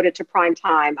got promoted to prime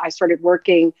time, I started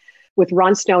working with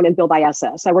Ron Stone and Bill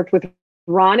Biesas. I worked with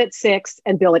Ron at 6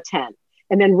 and Bill at 10.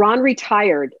 And then Ron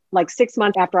retired like 6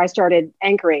 months after I started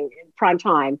anchoring in prime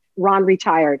time. Ron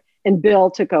retired and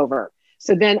Bill took over.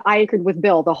 So then I anchored with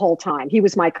Bill the whole time. He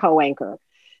was my co-anchor.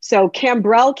 So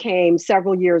Cambrell came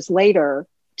several years later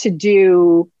to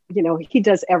do, he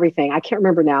does everything. I can't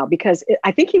remember now because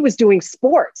I think he was doing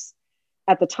sports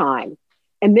at the time.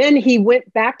 And then he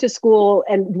went back to school,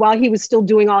 and while he was still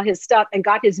doing all his stuff, and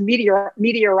got his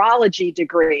meteorology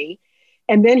degree.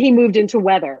 And then he moved into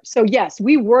weather. So yes,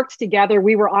 we worked together.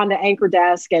 We were on the anchor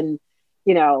desk, and,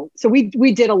 so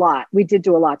we did a lot. We did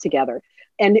do a lot together,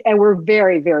 and we're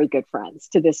very, very good friends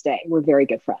to this day. We're very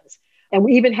good friends. And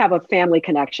we even have a family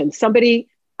connection. Somebody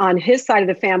on his side of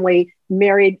the family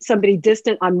married somebody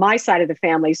distant on my side of the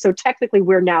family. So technically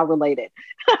we're now related.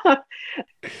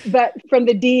 But from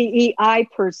the DEI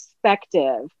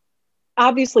perspective,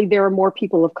 obviously there are more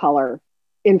people of color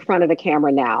in front of the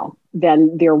camera now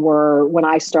than there were when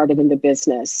I started in the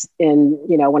business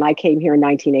when I came here in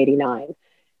 1989.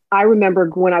 I remember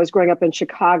when I was growing up in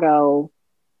Chicago,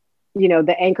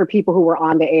 the anchor people who were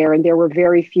on the air, and there were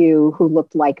very few who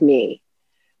looked like me.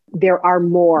 There are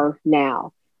more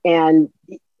now. And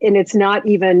it's not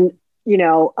even,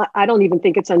 I don't even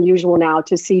think it's unusual now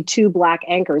to see two Black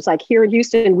anchors. Like here in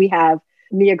Houston, we have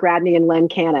Mia Gradney and Len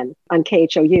Cannon on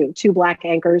KHOU, two Black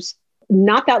anchors.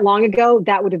 Not that long ago,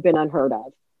 that would have been unheard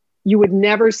of. You would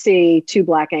never see two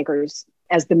Black anchors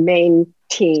as the main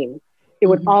team. It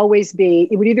would always be,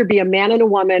 it would either be a man and a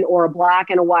woman, or a Black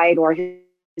and a white, or a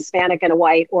Hispanic and a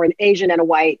white, or an Asian and a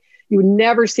white. You would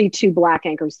never see two Black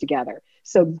anchors together.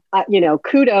 So,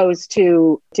 kudos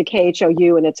to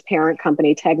KHOU and its parent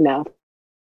company, Tegna,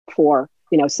 for,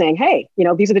 saying, hey,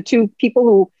 these are the two people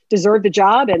who deserve the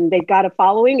job, and they've got a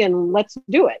following, and let's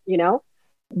do it,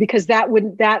 because that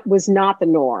was not the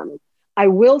norm. I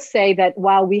will say that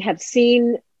while we have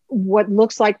seen what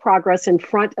looks like progress in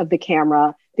front of the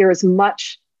camera, there is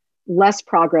much less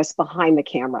progress behind the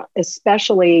camera,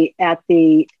 especially at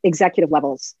the executive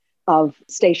levels of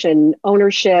station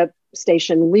ownership,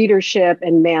 station leadership,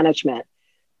 and management.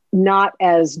 Not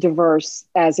as diverse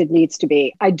as it needs to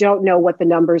be. I don't know what the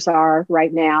numbers are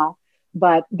right now,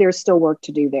 but there's still work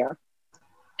to do there.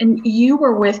 And you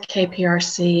were with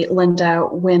KPRC, Linda,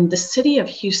 when the city of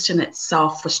Houston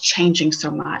itself was changing so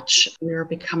much. We were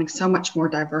becoming so much more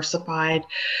diversified.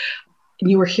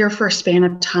 and you were here for a span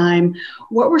of time.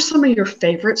 What were some of your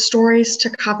favorite stories to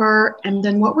cover? And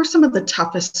then what were some of the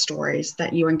toughest stories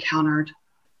that you encountered?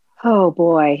 Oh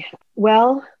boy.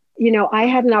 Well, I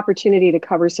had an opportunity to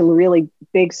cover some really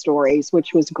big stories,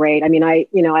 which was great. I mean,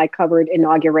 I covered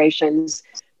inaugurations.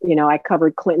 I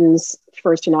covered Clinton's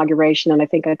first inauguration, and I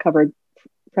think I covered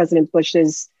President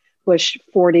Bush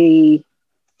 43.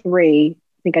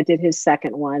 I think I did his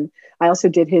second one. I also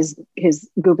did his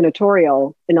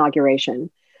gubernatorial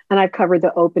inauguration. And I covered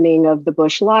the opening of the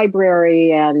Bush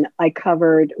Library. And I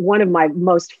covered one of my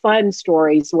most fun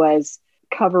stories was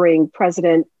covering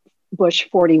President Bush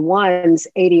 41's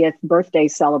 80th birthday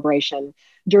celebration,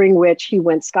 during which he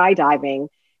went skydiving.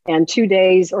 And 2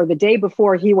 days or the day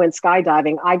before he went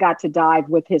skydiving, I got to dive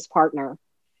with his partner.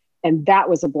 And that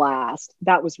was a blast.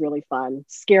 That was really fun.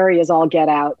 Scary as all get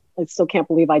out. I still can't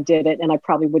believe I did it, and I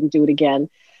probably wouldn't do it again.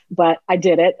 But I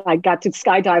did it. I got to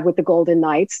skydive with the Golden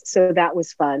Knights. So that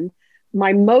was fun.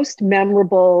 My most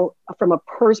memorable, from a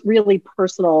really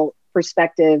personal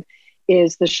perspective,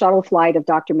 is the shuttle flight of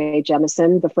Dr. Mae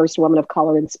Jemison, the first woman of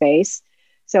color in space.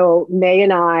 So Mae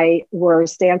and I were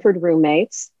Stanford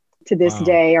roommates. To this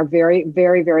day, are very,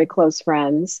 very, very close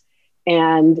friends.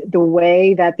 And the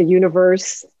way that the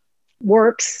universe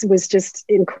works was just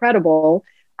incredible.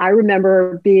 I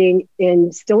remember being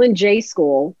still in J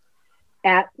school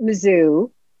at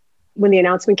Mizzou when the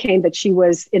announcement came that she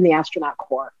was in the astronaut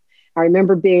corps. I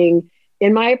remember being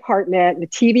in my apartment, the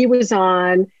TV was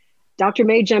on, Dr.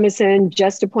 Mae Jemison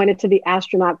just appointed to the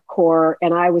astronaut corps.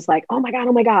 And I was like, oh my God,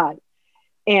 oh my God.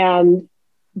 And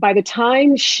by the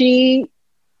time she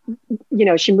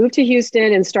moved to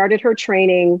Houston and started her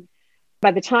training,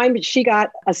 by the time she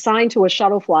got assigned to a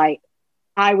shuttle flight,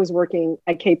 I was working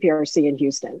at KPRC in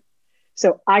Houston.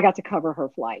 So I got to cover her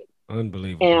flight.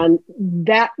 Unbelievable. And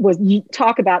that was, you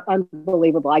talk about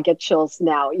unbelievable. I get chills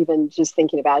now, even just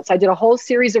thinking about it. So I did a whole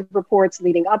series of reports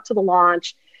leading up to the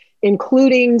launch,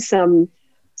 including some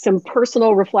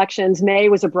personal reflections. Mae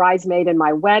was a bridesmaid in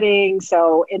my wedding.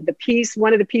 So in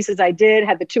one of the pieces I did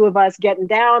had the two of us getting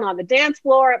down on the dance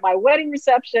floor at my wedding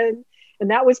reception. And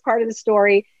that was part of the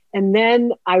story. And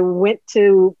then I went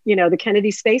to, the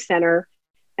Kennedy Space Center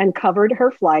and covered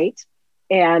her flight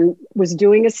and was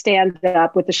doing a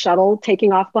stand-up with the shuttle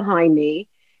taking off behind me.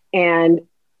 And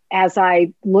as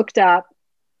I looked up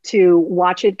to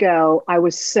watch it go, I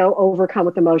was so overcome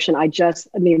with emotion.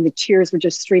 The tears were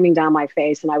just streaming down my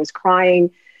face, and I was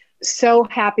crying, so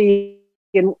happy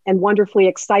and wonderfully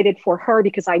excited for her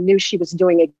because I knew she was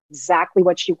doing exactly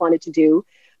what she wanted to do.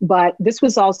 But this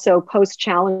was also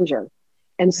post-Challenger.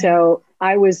 And so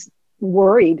I was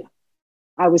worried.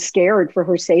 I was scared for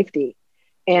her safety.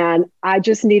 And I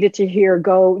just needed to hear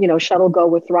shuttle go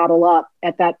with throttle up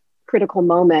at that critical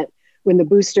moment when the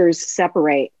boosters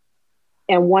separate.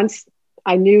 And once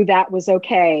I knew that was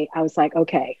okay, I was like,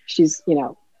 okay, she's,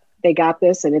 they got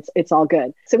this and it's all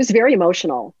good. So it was very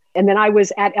emotional. And then I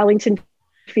was at Ellington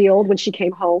Field when she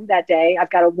came home that day. I've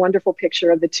got a wonderful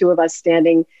picture of the two of us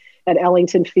standing at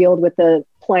Ellington Field with the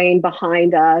plane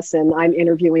behind us, and I'm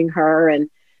interviewing her, and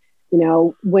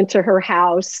went to her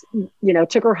house,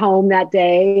 took her home that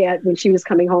day when she was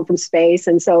coming home from space.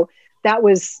 And so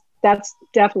that's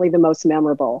definitely the most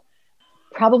memorable.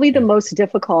 Probably the most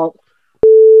difficult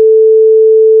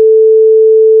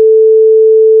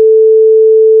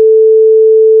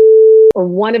or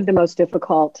one of the most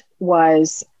difficult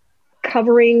was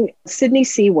covering Sydney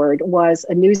Seaward. Was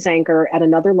a news anchor at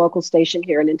another local station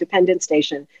here, an independent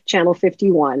station, Channel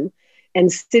 51.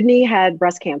 And Sydney had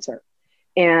breast cancer.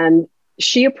 And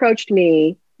she approached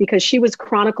me because she was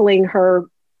chronicling her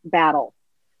battle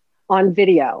on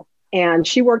video. And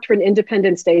she worked for an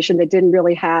independent station that didn't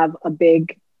really have a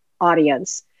big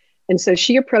audience. And so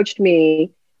she approached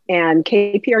me, and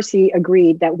KPRC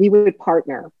agreed that we would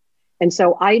partner. And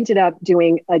so I ended up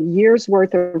doing a year's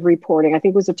worth of reporting. I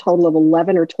think it was a total of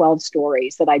 11 or 12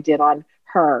 stories that I did on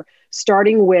her,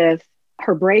 starting with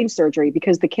her brain surgery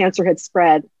because the cancer had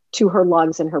spread to her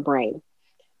lungs and her brain.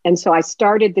 And so I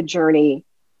started the journey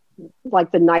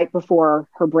like the night before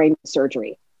her brain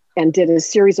surgery and did a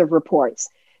series of reports.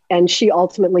 And she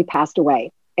ultimately passed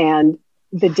away. And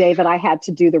the day that I had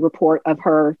to do the report of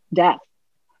her death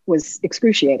was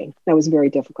excruciating. That was very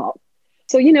difficult.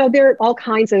 So, there are all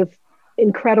kinds of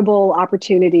incredible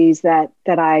opportunities that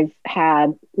I've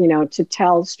had, to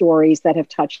tell stories that have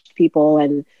touched people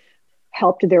and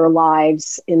helped their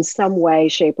lives in some way,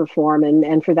 shape, or form.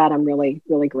 And for that, I'm really,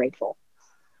 really grateful.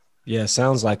 Yeah, it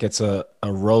sounds like it's a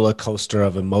roller coaster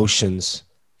of emotions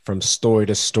from story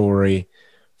to story,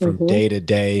 from day to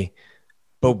day.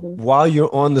 But while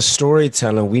you're on the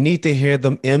storytelling, we need to hear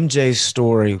the MJ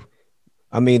story.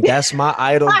 I mean, that's my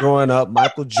idol growing up,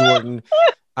 Michael Jordan.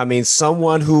 I mean,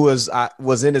 someone who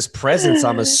was in his presence,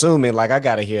 I'm assuming. Like, I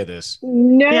got to hear this.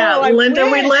 No, Yeah, I Linda,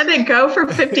 wish. we let it go for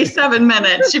 57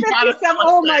 minutes. You gotta 57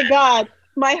 Oh my God.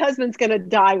 My husband's going to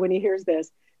die when he hears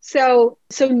this. So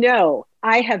no,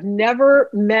 I have never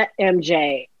met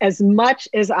MJ as much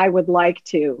as I would like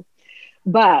to,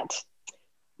 but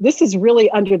this is really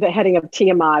under the heading of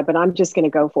TMI, but I'm just going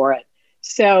to go for it.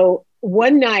 So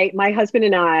one night, my husband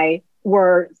and I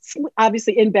were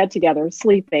obviously in bed together,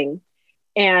 sleeping,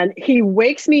 and he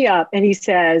wakes me up and he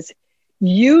says,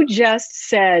 "You just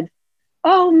said,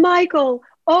 oh, Michael,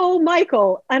 oh,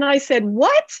 Michael." And I said,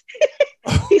 "What?"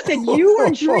 He said, "You were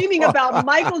dreaming about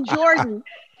Michael Jordan."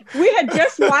 We had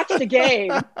just watched the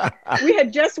game. We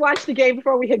had just watched the game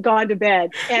before we had gone to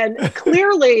bed. And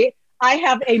clearly, I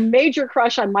have a major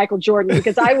crush on Michael Jordan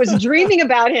because I was dreaming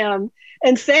about him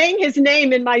and saying his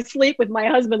name in my sleep with my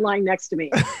husband lying next to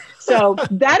me. So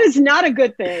that is not a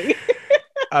good thing.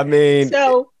 I mean,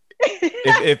 so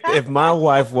if my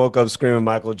wife woke up screaming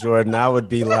Michael Jordan, I would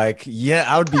be like, yeah,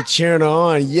 I would be cheering her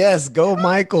on. Yes, go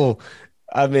Michael.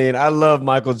 I mean, I love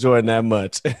Michael Jordan that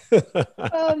much.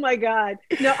 Oh my God.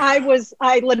 No,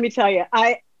 let me tell you,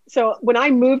 so when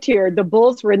I moved here, the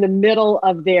Bulls were in the middle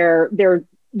of their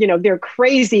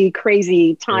crazy,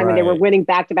 crazy time, and they were winning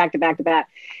back to back to back to back.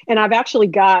 And I've actually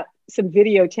got some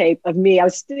videotape of me. I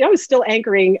was still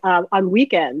anchoring on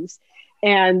weekends,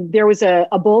 and there was a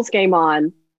Bulls game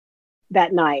on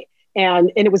that night,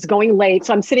 and it was going late.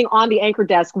 So I'm sitting on the anchor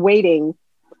desk waiting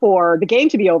for the game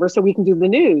to be over so we can do the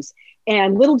news.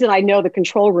 And little did I know the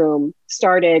control room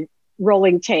started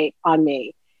rolling tape on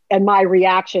me and my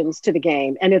reactions to the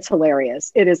game. And it's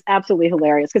hilarious. It is absolutely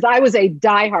hilarious because I was a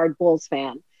diehard Bulls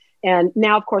fan. And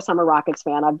now, of course, I'm a Rockets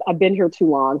fan. I've been here too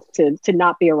long to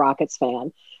not be a Rockets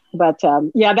fan. But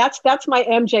yeah, that's my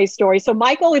MJ story. So,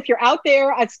 Michael, if you're out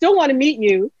there, I still want to meet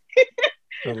you.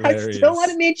 I still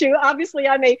want to meet you. Obviously,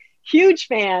 I'm a huge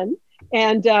fan.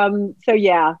 And so,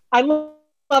 yeah, I love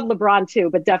LeBron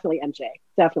too, but definitely MJ.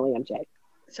 Definitely MJ.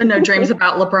 So no dreams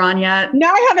about LeBron yet? No,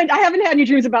 I haven't had any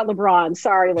dreams about LeBron.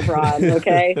 Sorry, LeBron.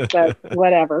 Okay, but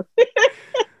whatever.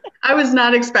 I was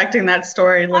not expecting that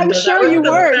story, Linda. I'm sure you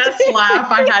weren't. The best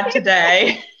laugh I had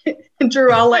today.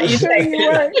 Drew, I'll let you take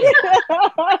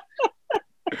it.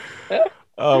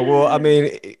 Well, I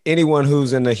mean, anyone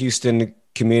who's in the Houston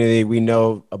community, we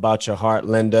know about your heart,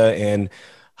 Linda, and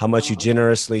how much you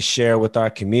generously share with our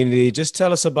community. Just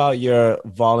tell us about your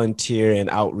volunteer and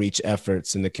outreach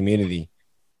efforts in the community.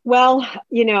 Well,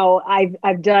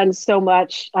 I've done so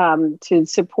much to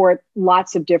support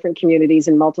lots of different communities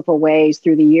in multiple ways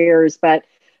through the years, but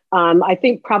I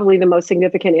think probably the most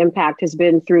significant impact has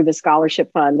been through the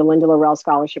scholarship fund, the Linda Laurel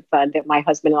Scholarship Fund that my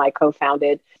husband and I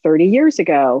co-founded 30 years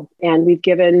ago. And we've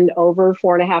given over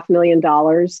 $4.5 million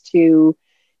to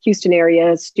Houston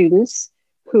area students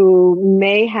who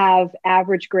may have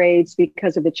average grades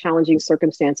because of the challenging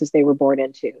circumstances they were born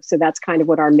into. So that's kind of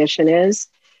what our mission is.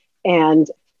 And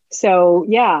so,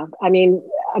 yeah, I mean,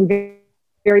 I'm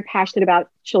very passionate about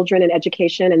children and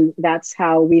education, and that's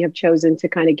how we have chosen to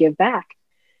kind of give back.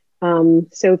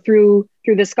 So through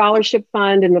the scholarship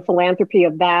fund and the philanthropy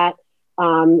of that,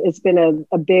 it's been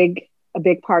a big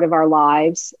part of our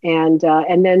lives. And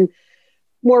then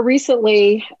more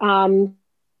recently,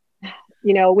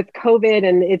 with COVID,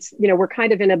 and it's, we're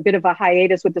kind of in a bit of a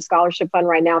hiatus with the scholarship fund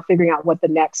right now, figuring out what the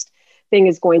next thing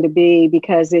is going to be,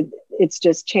 because it's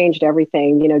just changed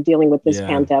everything, dealing with this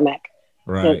pandemic.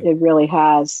 Right. It really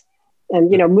has.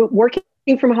 And, working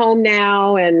from home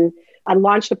now, and I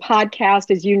launched a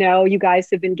podcast, as you guys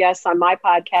have been guests on my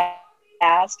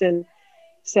podcast. And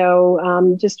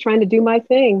so just trying to do my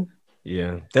thing.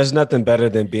 Yeah. There's nothing better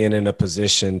than being in a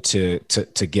position to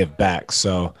give back.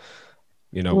 So,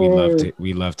 we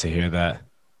love to hear that.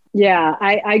 Yeah.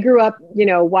 I grew up,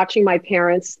 watching my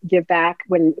parents give back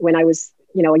when I was,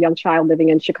 a young child living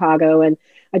in Chicago. And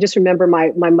I just remember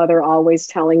my mother always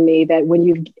telling me that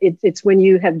it's when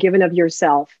you have given of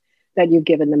yourself that you've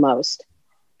given the most.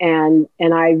 And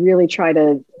I really try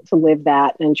to live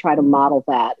that and try to model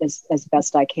that as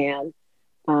best I can.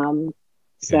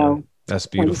 So that's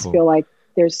beautiful. I just feel like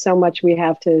there's so much we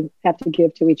have to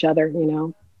give to each other,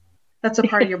 That's a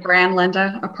part of your brand,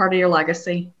 Linda, a part of your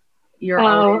legacy.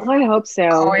 I hope so.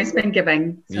 Always been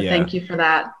giving. So thank you for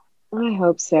that. I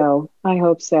hope so. I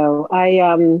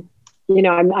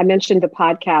mentioned the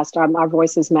podcast, Our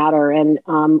Voices Matter. And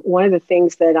one of the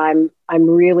things that I'm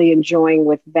really enjoying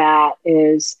with that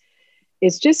is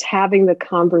just having the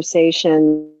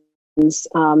conversations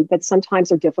that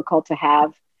sometimes are difficult to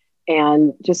have,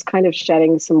 and just kind of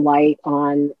shedding some light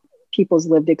on people's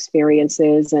lived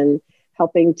experiences and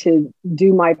helping to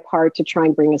do my part to try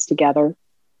and bring us together.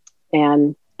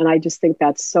 And I just think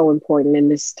that's so important in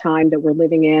this time that we're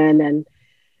living in and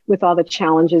with all the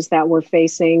challenges that we're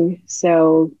facing.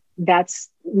 So that's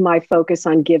my focus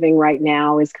on giving right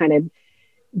now, is kind of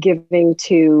giving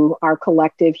to our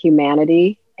collective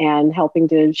humanity and helping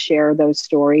to share those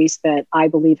stories that I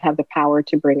believe have the power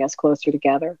to bring us closer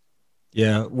together.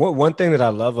 Yeah. One thing that I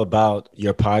love about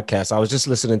your podcast, I was just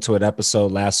listening to an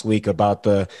episode last week about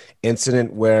the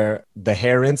incident where the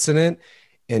hair incident,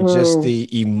 and just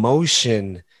the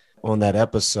emotion on that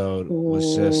episode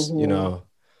was just,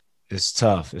 it's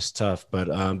tough. It's tough.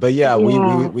 But yeah,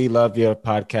 we love your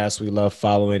podcast. We love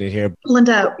following it here.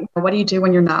 Linda, what do you do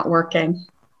when you're not working?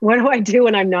 What do I do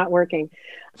when I'm not working?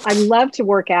 I love to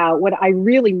work out. What I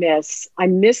really miss, I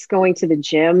miss going to the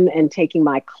gym and taking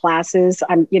my classes.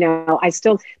 I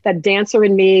still, that dancer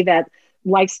in me that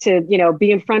likes to,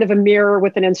 be in front of a mirror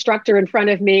with an instructor in front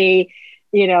of me,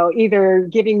 either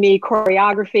giving me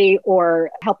choreography or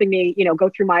helping me, go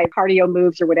through my cardio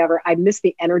moves or whatever. I miss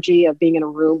the energy of being in a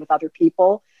room with other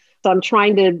people. So I'm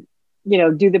trying to,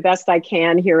 do the best I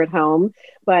can here at home,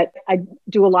 but I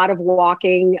do a lot of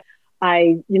walking.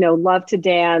 I, love to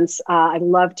dance. I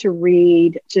love to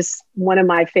read. Just one of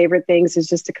my favorite things is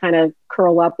just to kind of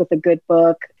curl up with a good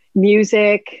book,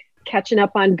 music, catching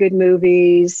up on good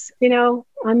movies.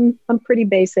 I'm pretty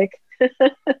basic.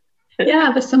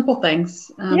 Yeah, the simple things.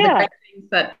 The great things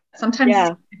that sometimes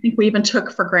I think we even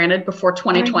took for granted before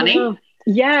 2020.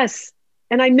 Yes.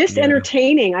 And I miss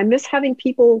entertaining. I miss having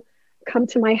people come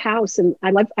to my house, and I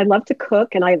love to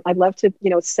cook, and I love to,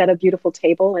 set a beautiful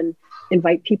table and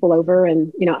invite people over.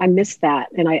 And, I miss that.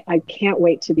 And I can't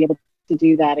wait to be able to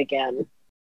do that again.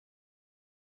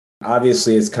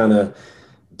 Obviously, it's kind of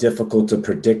difficult to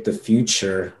predict the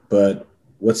future, but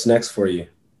what's next for you?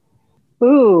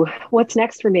 Ooh, what's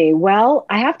next for me? Well,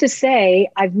 I have to say,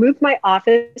 I've moved my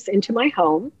office into my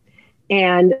home,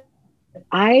 and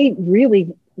I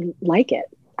really like it.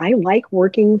 I like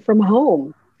working from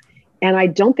home, and I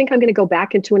don't think I'm going to go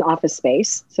back into an office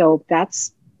space. So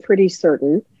that's pretty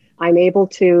certain. I'm able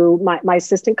to, my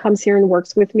assistant comes here and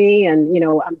works with me, and,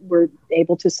 we're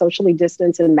able to socially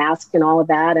distance and mask and all of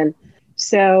that. And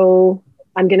so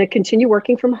I'm going to continue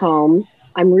working from home.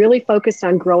 I'm really focused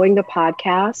on growing the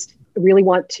podcast. I really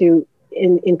want to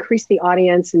increase the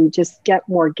audience and just get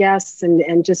more guests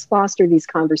and just foster these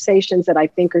conversations that I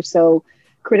think are so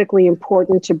critically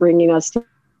important to bringing us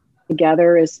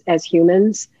together as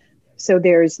humans. So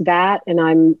there's that. And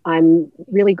I'm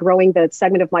really growing the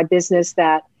segment of my business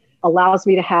that allows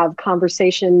me to have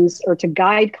conversations or to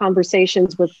guide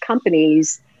conversations with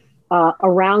companies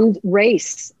around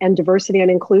race and diversity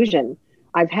and inclusion.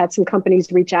 I've had some companies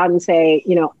reach out and say,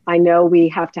 I know we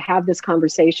have to have this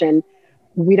conversation.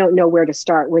 We don't know where to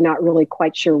start. We're not really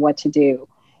quite sure what to do.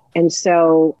 And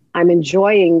so I'm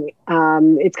enjoying,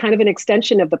 it's kind of an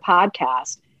extension of the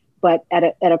podcast, but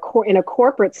in a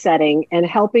corporate setting, and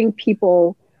helping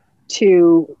people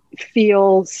to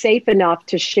feel safe enough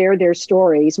to share their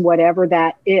stories, whatever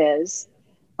that is,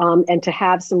 and to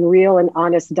have some real and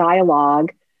honest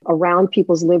dialogue around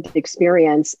people's lived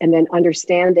experience, and then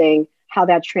understanding how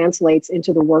that translates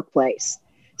into the workplace.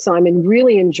 So I'm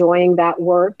really enjoying that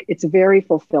work. It's very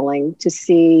fulfilling to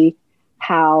see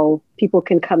how people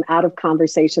can come out of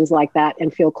conversations like that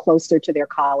and feel closer to their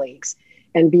colleagues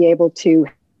and be able to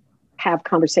have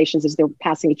conversations as they're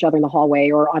passing each other in the hallway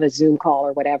or on a Zoom call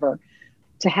or whatever,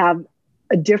 to have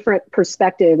a different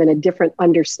perspective and a different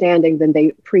understanding than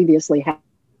they previously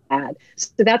had.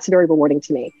 So that's very rewarding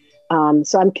to me.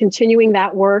 So I'm continuing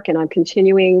that work, and I'm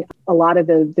continuing a lot of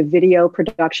the video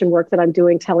production work that I'm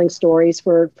doing, telling stories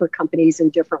for companies in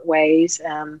different ways.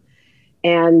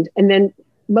 And then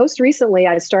most recently,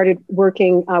 I started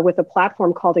working with a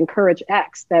platform called Encourage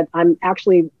X that I'm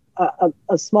actually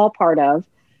a small part of.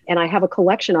 And I have a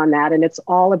collection on that. And it's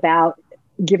all about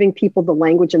giving people the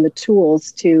language and the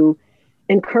tools to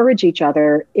encourage each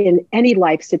other in any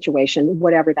life situation,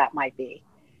 whatever that might be.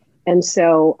 And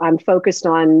so I'm focused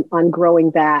on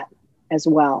growing that as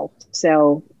well.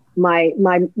 So my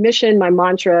mission, my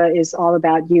mantra is all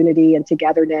about unity and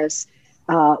togetherness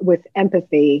with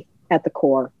empathy at the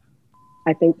core.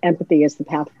 I think empathy is the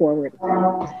path forward.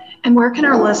 And where can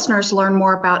our listeners learn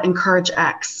more about Encourage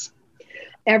X?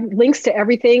 Links to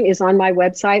everything is on my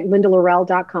website,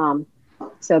 lindalorel.com.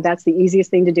 So that's the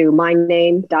easiest thing to do,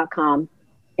 myname.com.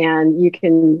 And you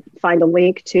can find a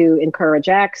link to Encourage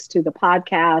X, to the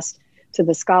podcast, to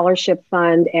the scholarship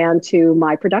fund, and to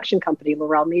my production company,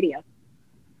 Laurel Media.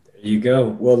 There you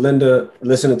go. Well, Linda,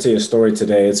 listening to your story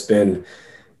today, it's been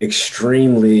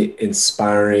extremely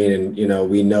inspiring. And,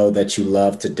 we know that you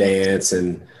love to dance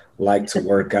and like to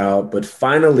work out. But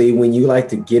finally, when you like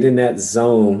to get in that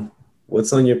zone,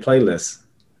 what's on your playlist?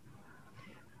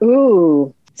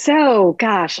 Ooh. So,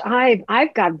 gosh,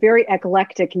 I've got very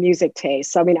eclectic music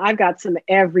taste. So, I mean, I've got some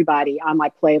everybody on my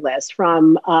playlist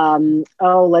from,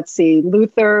 let's see,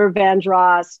 Luther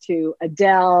Vandross to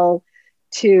Adele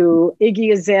to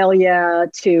Iggy Azalea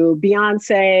to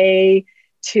Beyonce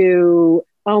to,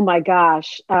 oh my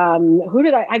gosh,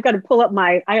 I've got to pull up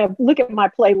look at my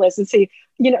playlist and see,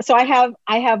 so I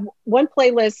have one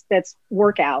playlist that's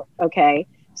workout. Okay.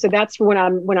 So that's when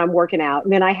I'm working out.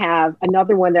 And then I have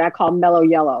another one that I call Mellow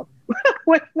Yellow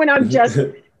when I'm just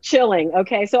chilling.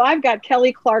 Okay. So I've got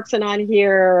Kelly Clarkson on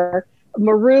here,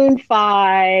 Maroon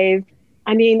 5.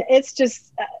 I mean, it's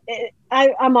just,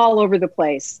 I'm all over the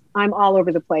place.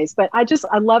 But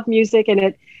I love music,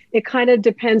 and it kind of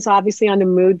depends obviously on the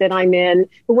mood that I'm in.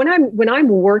 But when I'm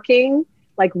working,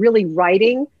 like really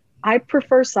writing, I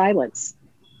prefer silence.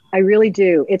 I really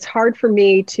do. It's hard for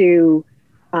me to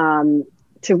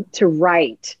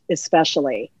write,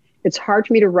 especially. It's hard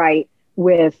for me to write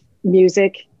with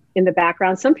music in the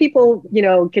background. Some people,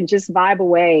 can just vibe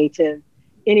away to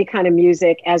any kind of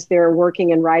music as they're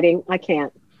working and writing. I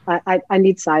can't. I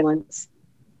need silence.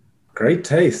 Great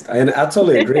taste. And I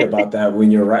totally agree about that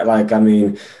when you're right. Like, I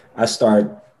mean, I start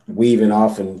weaving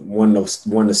off and want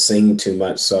to sing too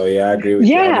much. So yeah, I agree with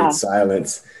you. I need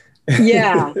silence.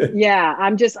 Yeah.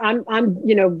 I'm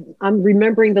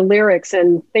remembering the lyrics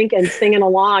and singing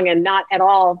along and not at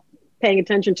all paying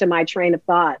attention to my train of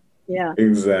thought. Yeah,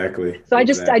 exactly. So I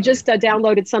just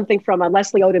downloaded something from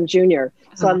Leslie Odom Jr.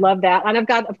 So I love that, and I've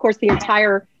got, of course, the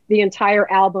entire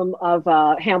album of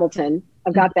Hamilton.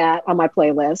 I've got that on my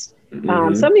playlist.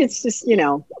 So I mean, it's just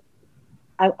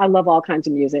I love all kinds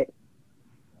of music.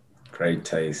 Great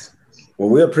taste. Well,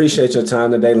 we appreciate your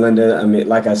time today, Linda. I mean,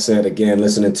 like I said, again,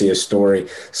 listening to your story,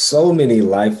 so many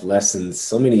life lessons,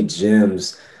 so many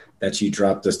gems that you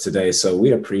dropped us today. So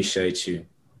we appreciate you.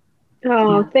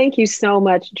 Oh, thank you so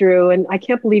much, Drew. And I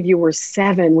can't believe you were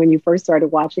 7 when you first started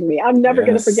watching me. I'm never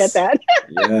going to forget that.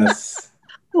 Yes.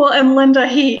 Well, and Linda,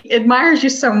 he admires you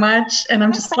so much. And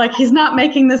I'm just like, he's not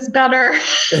making this better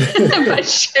by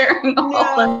sharing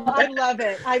all of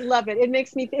it. I love it.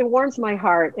 It warms my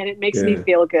heart, and it makes me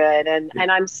feel good. And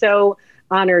I'm so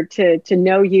honored to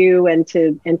know you and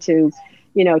to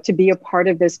be a part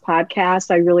of this podcast.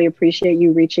 I really appreciate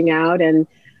you reaching out, and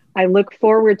I look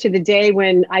forward to the day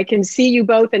when I can see you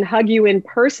both and hug you in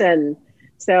person.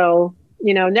 So,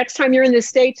 next time you're in the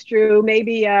States, Drew,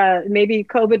 maybe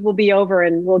COVID will be over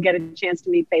and we'll get a chance to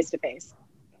meet face to face.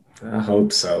 I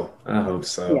hope so.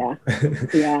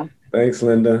 Yeah. Thanks,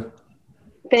 Linda.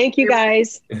 Thank you,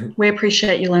 guys. We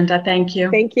appreciate you, Linda. Thank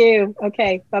you. Thank you.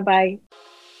 Okay. Bye-bye.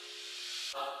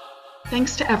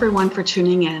 Thanks to everyone for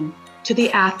tuning in. To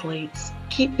the athletes,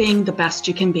 keep being the best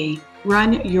you can be.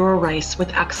 Run your race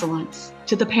with excellence.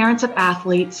 To the parents of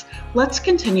athletes, let's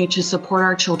continue to support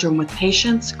our children with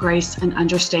patience, grace, and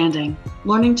understanding,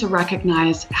 learning to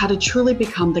recognize how to truly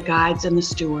become the guides and the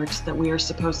stewards that we are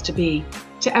supposed to be.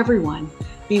 To everyone,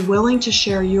 be willing to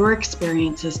share your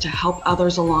experiences to help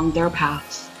others along their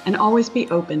paths, and always be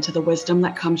open to the wisdom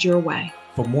that comes your way.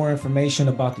 For more information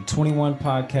about the 21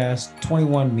 Podcast,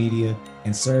 21 Media,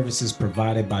 and services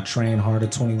provided by Train Harder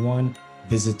 21,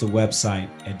 visit the website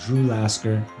at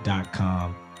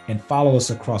drewlasker.com and follow us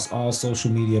across all social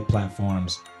media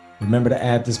platforms. Remember to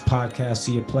add this podcast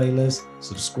to your playlist,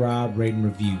 subscribe, rate, and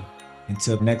review.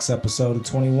 Until next episode of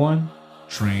 21,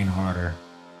 Train Harder.